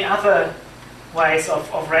any other ways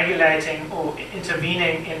of regulating or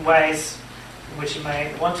intervening in ways in which you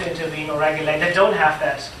may want to intervene or regulate that don't have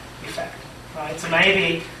that effect, right? So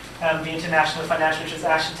maybe the international financial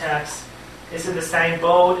transaction tax is in the same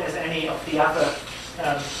boat as any of the other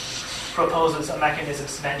proposals or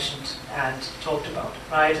mechanisms mentioned and talked about,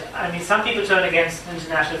 right? Some people turn against the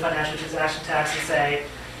international financial transaction tax and say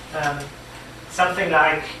something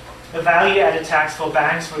like a value-added tax for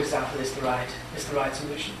banks, for example, is the right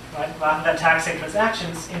solution, right? Rather than taxing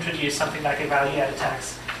transactions, introduce something like a value-added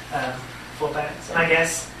tax for banks. And I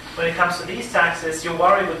guess when it comes to these taxes, your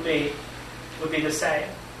worry would be the same,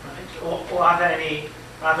 right? Or are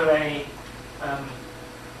there any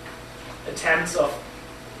attempts of,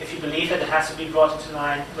 if you believe that it has to be brought into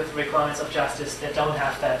line with the requirements of justice, that don't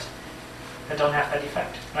have that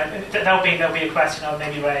effect, right? And that would be a question I would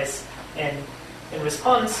maybe raise in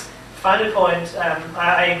response. Final point,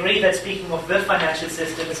 I agree that speaking of the financial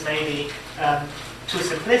system is maybe too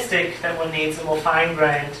simplistic, that one needs a more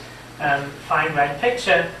fine-grained fine-grained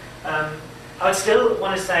picture. I would still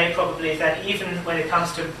want to say probably that even when it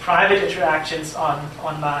comes to private interactions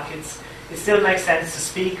on markets, it still makes sense to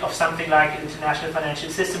speak of something like an international financial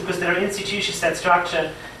system, because there are institutions that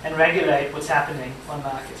structure and regulate what's happening on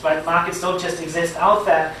markets. Right? Markets don't just exist out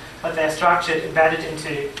there, but they're structured, embedded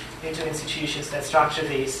into institutions that structure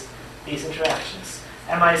these interactions.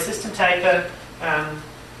 Am I a system taker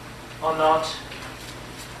or not?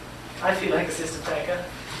 I feel like a system taker.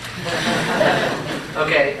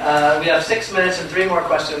 Okay, we have 6 minutes and 3 more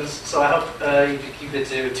questions, so I hope you can keep it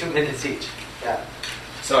to 2 minutes each. Yeah.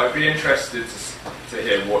 So I'd be interested to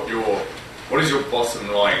hear what is your bottom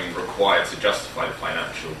line required to justify the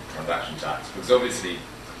financial transaction tax? Because obviously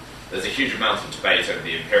there's a huge amount of debate over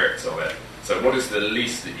the empirics of it. So what is the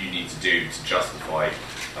least that you need to do to justify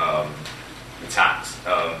the tax?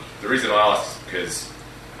 The reason I ask is because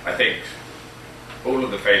I think all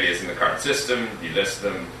of the failures in the current system, you list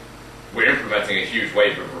them, we're implementing a huge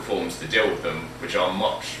wave of reforms to deal with them, which are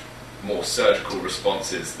much more surgical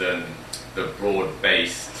responses than the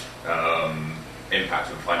broad-based impact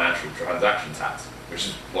of the financial transaction tax, which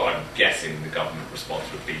is what I'm guessing the government response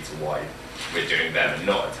would be to why we're doing them and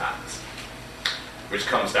not a tax. Which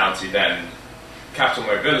comes down to then capital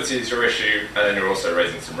mobility is your issue, and then you're also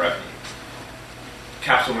raising some revenue.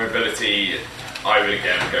 Capital mobility, I would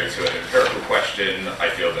again go to an empirical question. I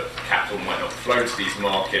feel that capital might not flow to these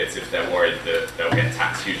markets if they're worried that they'll get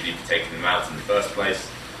taxed hugely for taking them out in the first place.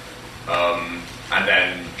 And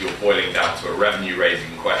then you're boiling down to a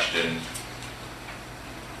revenue-raising question.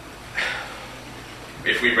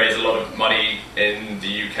 If we raise a lot of money in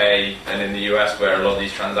the UK and in the US where a lot of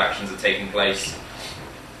these transactions are taking place,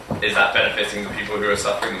 is that benefiting the people who are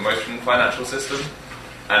suffering the most from the financial system?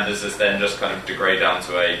 And does this then just kind of degrade down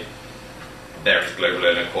to there is global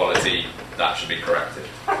inequality, that should be corrected?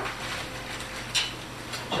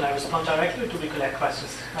 Should I respond directly, or do we collect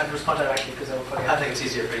questions? I'd respond directly because I will forget. I think it's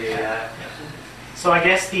easier for you, yeah. So I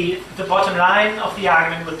guess the bottom line of the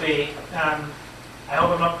argument would be, I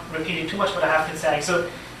hope I'm not repeating too much what I have been saying. So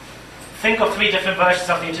think of 3 different versions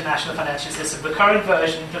of the international financial system. The current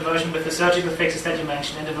version, the version with the surgical fixes that you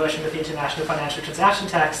mentioned, and the version with the international financial transaction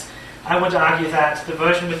tax. I would argue that the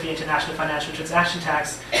version with the international financial transaction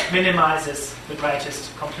tax minimizes the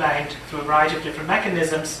greatest complaint through a variety of different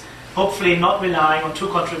mechanisms, hopefully not relying on too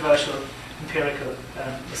controversial empirical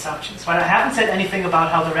assumptions. But I haven't said anything about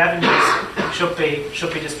how the revenues should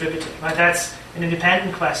be distributed. Right? That's an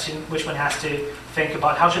independent question which one has to think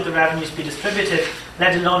about. How should the revenues be distributed,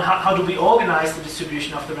 let alone how do we organize the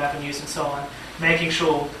distribution of the revenues and so on, making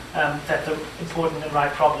sure that the important and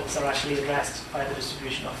right problems are actually addressed by the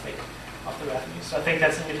distribution of the revenues. So I think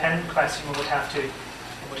that's an independent question we would have to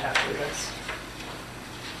address.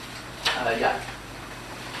 Yeah.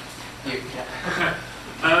 You, yeah.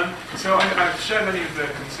 So I share many of the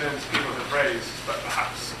concerns people have raised, but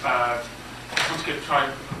perhaps I want to try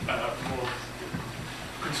a more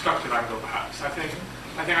constructive angle. Perhaps I think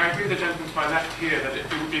I agree with the gentleman to my left here that it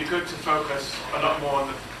would be good to focus a lot more on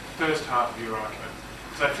the first half of your argument,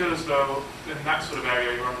 because I feel as though in that sort of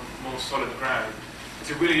area you're on more solid ground.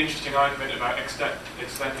 It's a really interesting argument about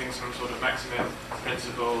extending some sort of maximum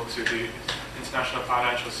principle to the international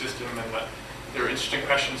financial system, and that there are interesting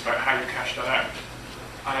questions about how you cash that out.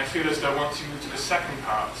 And I feel as though once you move to the second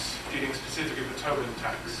parts, dealing specifically with Tobin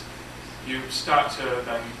tax, you start to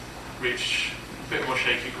then reach a bit more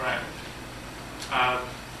shaky ground.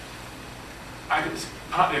 It's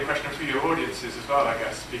partly a question for your audiences as well, I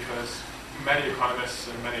guess, because many economists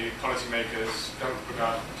and many policymakers don't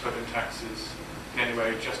regard Tobin taxes in any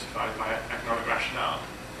way justified by economic rationale.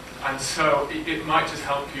 And so it might just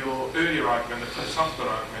help your earlier argument, the philosophical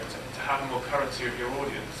argument, to have more currency of your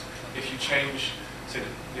audience if you change, say,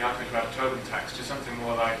 the argument about a Tobin tax to something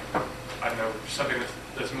more like, I don't know, something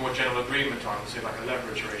that's more general agreement on, say, like a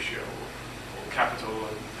leverage ratio or capital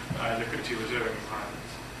and liquidity reserving requirements.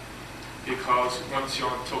 Because once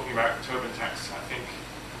you're talking about Tobin tax, I think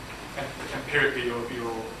empirically your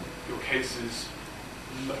case is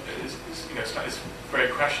very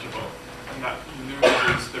questionable, and that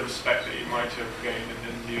loses the respect that you might have gained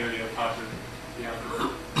in the earlier part of the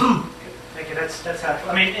argument. Thank you. That's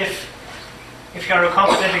helpful. I mean, if you're a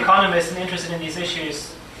competent economist and interested in these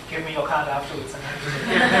issues, give me your card afterwards.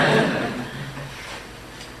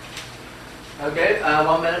 Okay,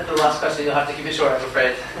 1 minute for the last question. You'll have to keep it short, I'm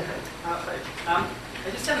afraid. I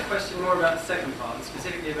just have a question more about the second part, and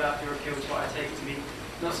specifically about your appeal to what I take to be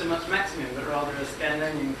not so much maximum, but rather a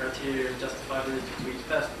Scandinavian criteria of justifiability to each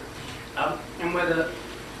person. And whether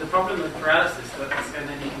the problem of paralysis that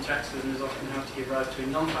Scandinavian contractualism is often held to give rise to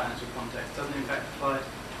in non-financial context doesn't in fact apply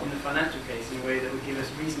in the financial case in a way that would give us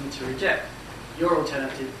reason to reject your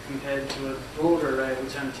alternative compared to a broader array of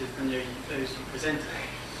alternatives than those you presented.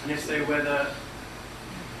 And if so, whether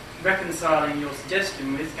reconciling your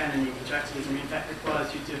suggestion with Scandinavian contractualism in fact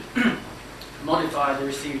requires you to modify the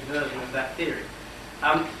received version of that theory.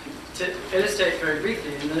 To illustrate very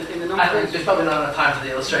briefly, in the I think there's probably not enough time for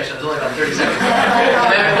the illustration. There's only about 30 seconds.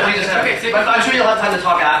 Maybe we just have, but I'm sure you'll have time to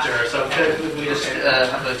talk after, so could we just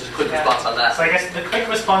have a just quick response on that? So I guess the quick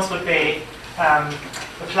response would be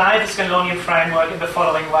apply the Scandinavian framework in the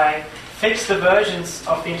following way. Fix the versions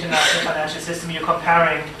of the international financial system you're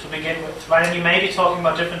comparing to begin with, right? And you may be talking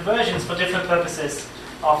about different versions for different purposes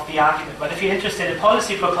of the argument. But if you're interested in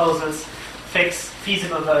policy proposals, fix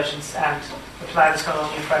feasible versions and apply the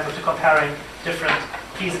Scandinavian framework to comparing different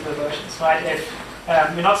feasible versions, right? If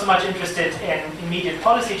you're not so much interested in immediate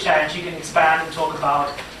policy change, you can expand and talk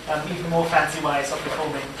about even more fancy ways of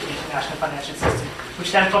reforming the international financial system,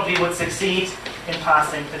 which then probably would succeed in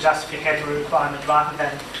passing the justificatory requirement rather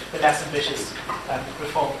than the less ambitious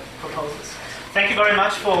reform proposals. Thank you very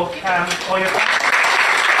much for all your time.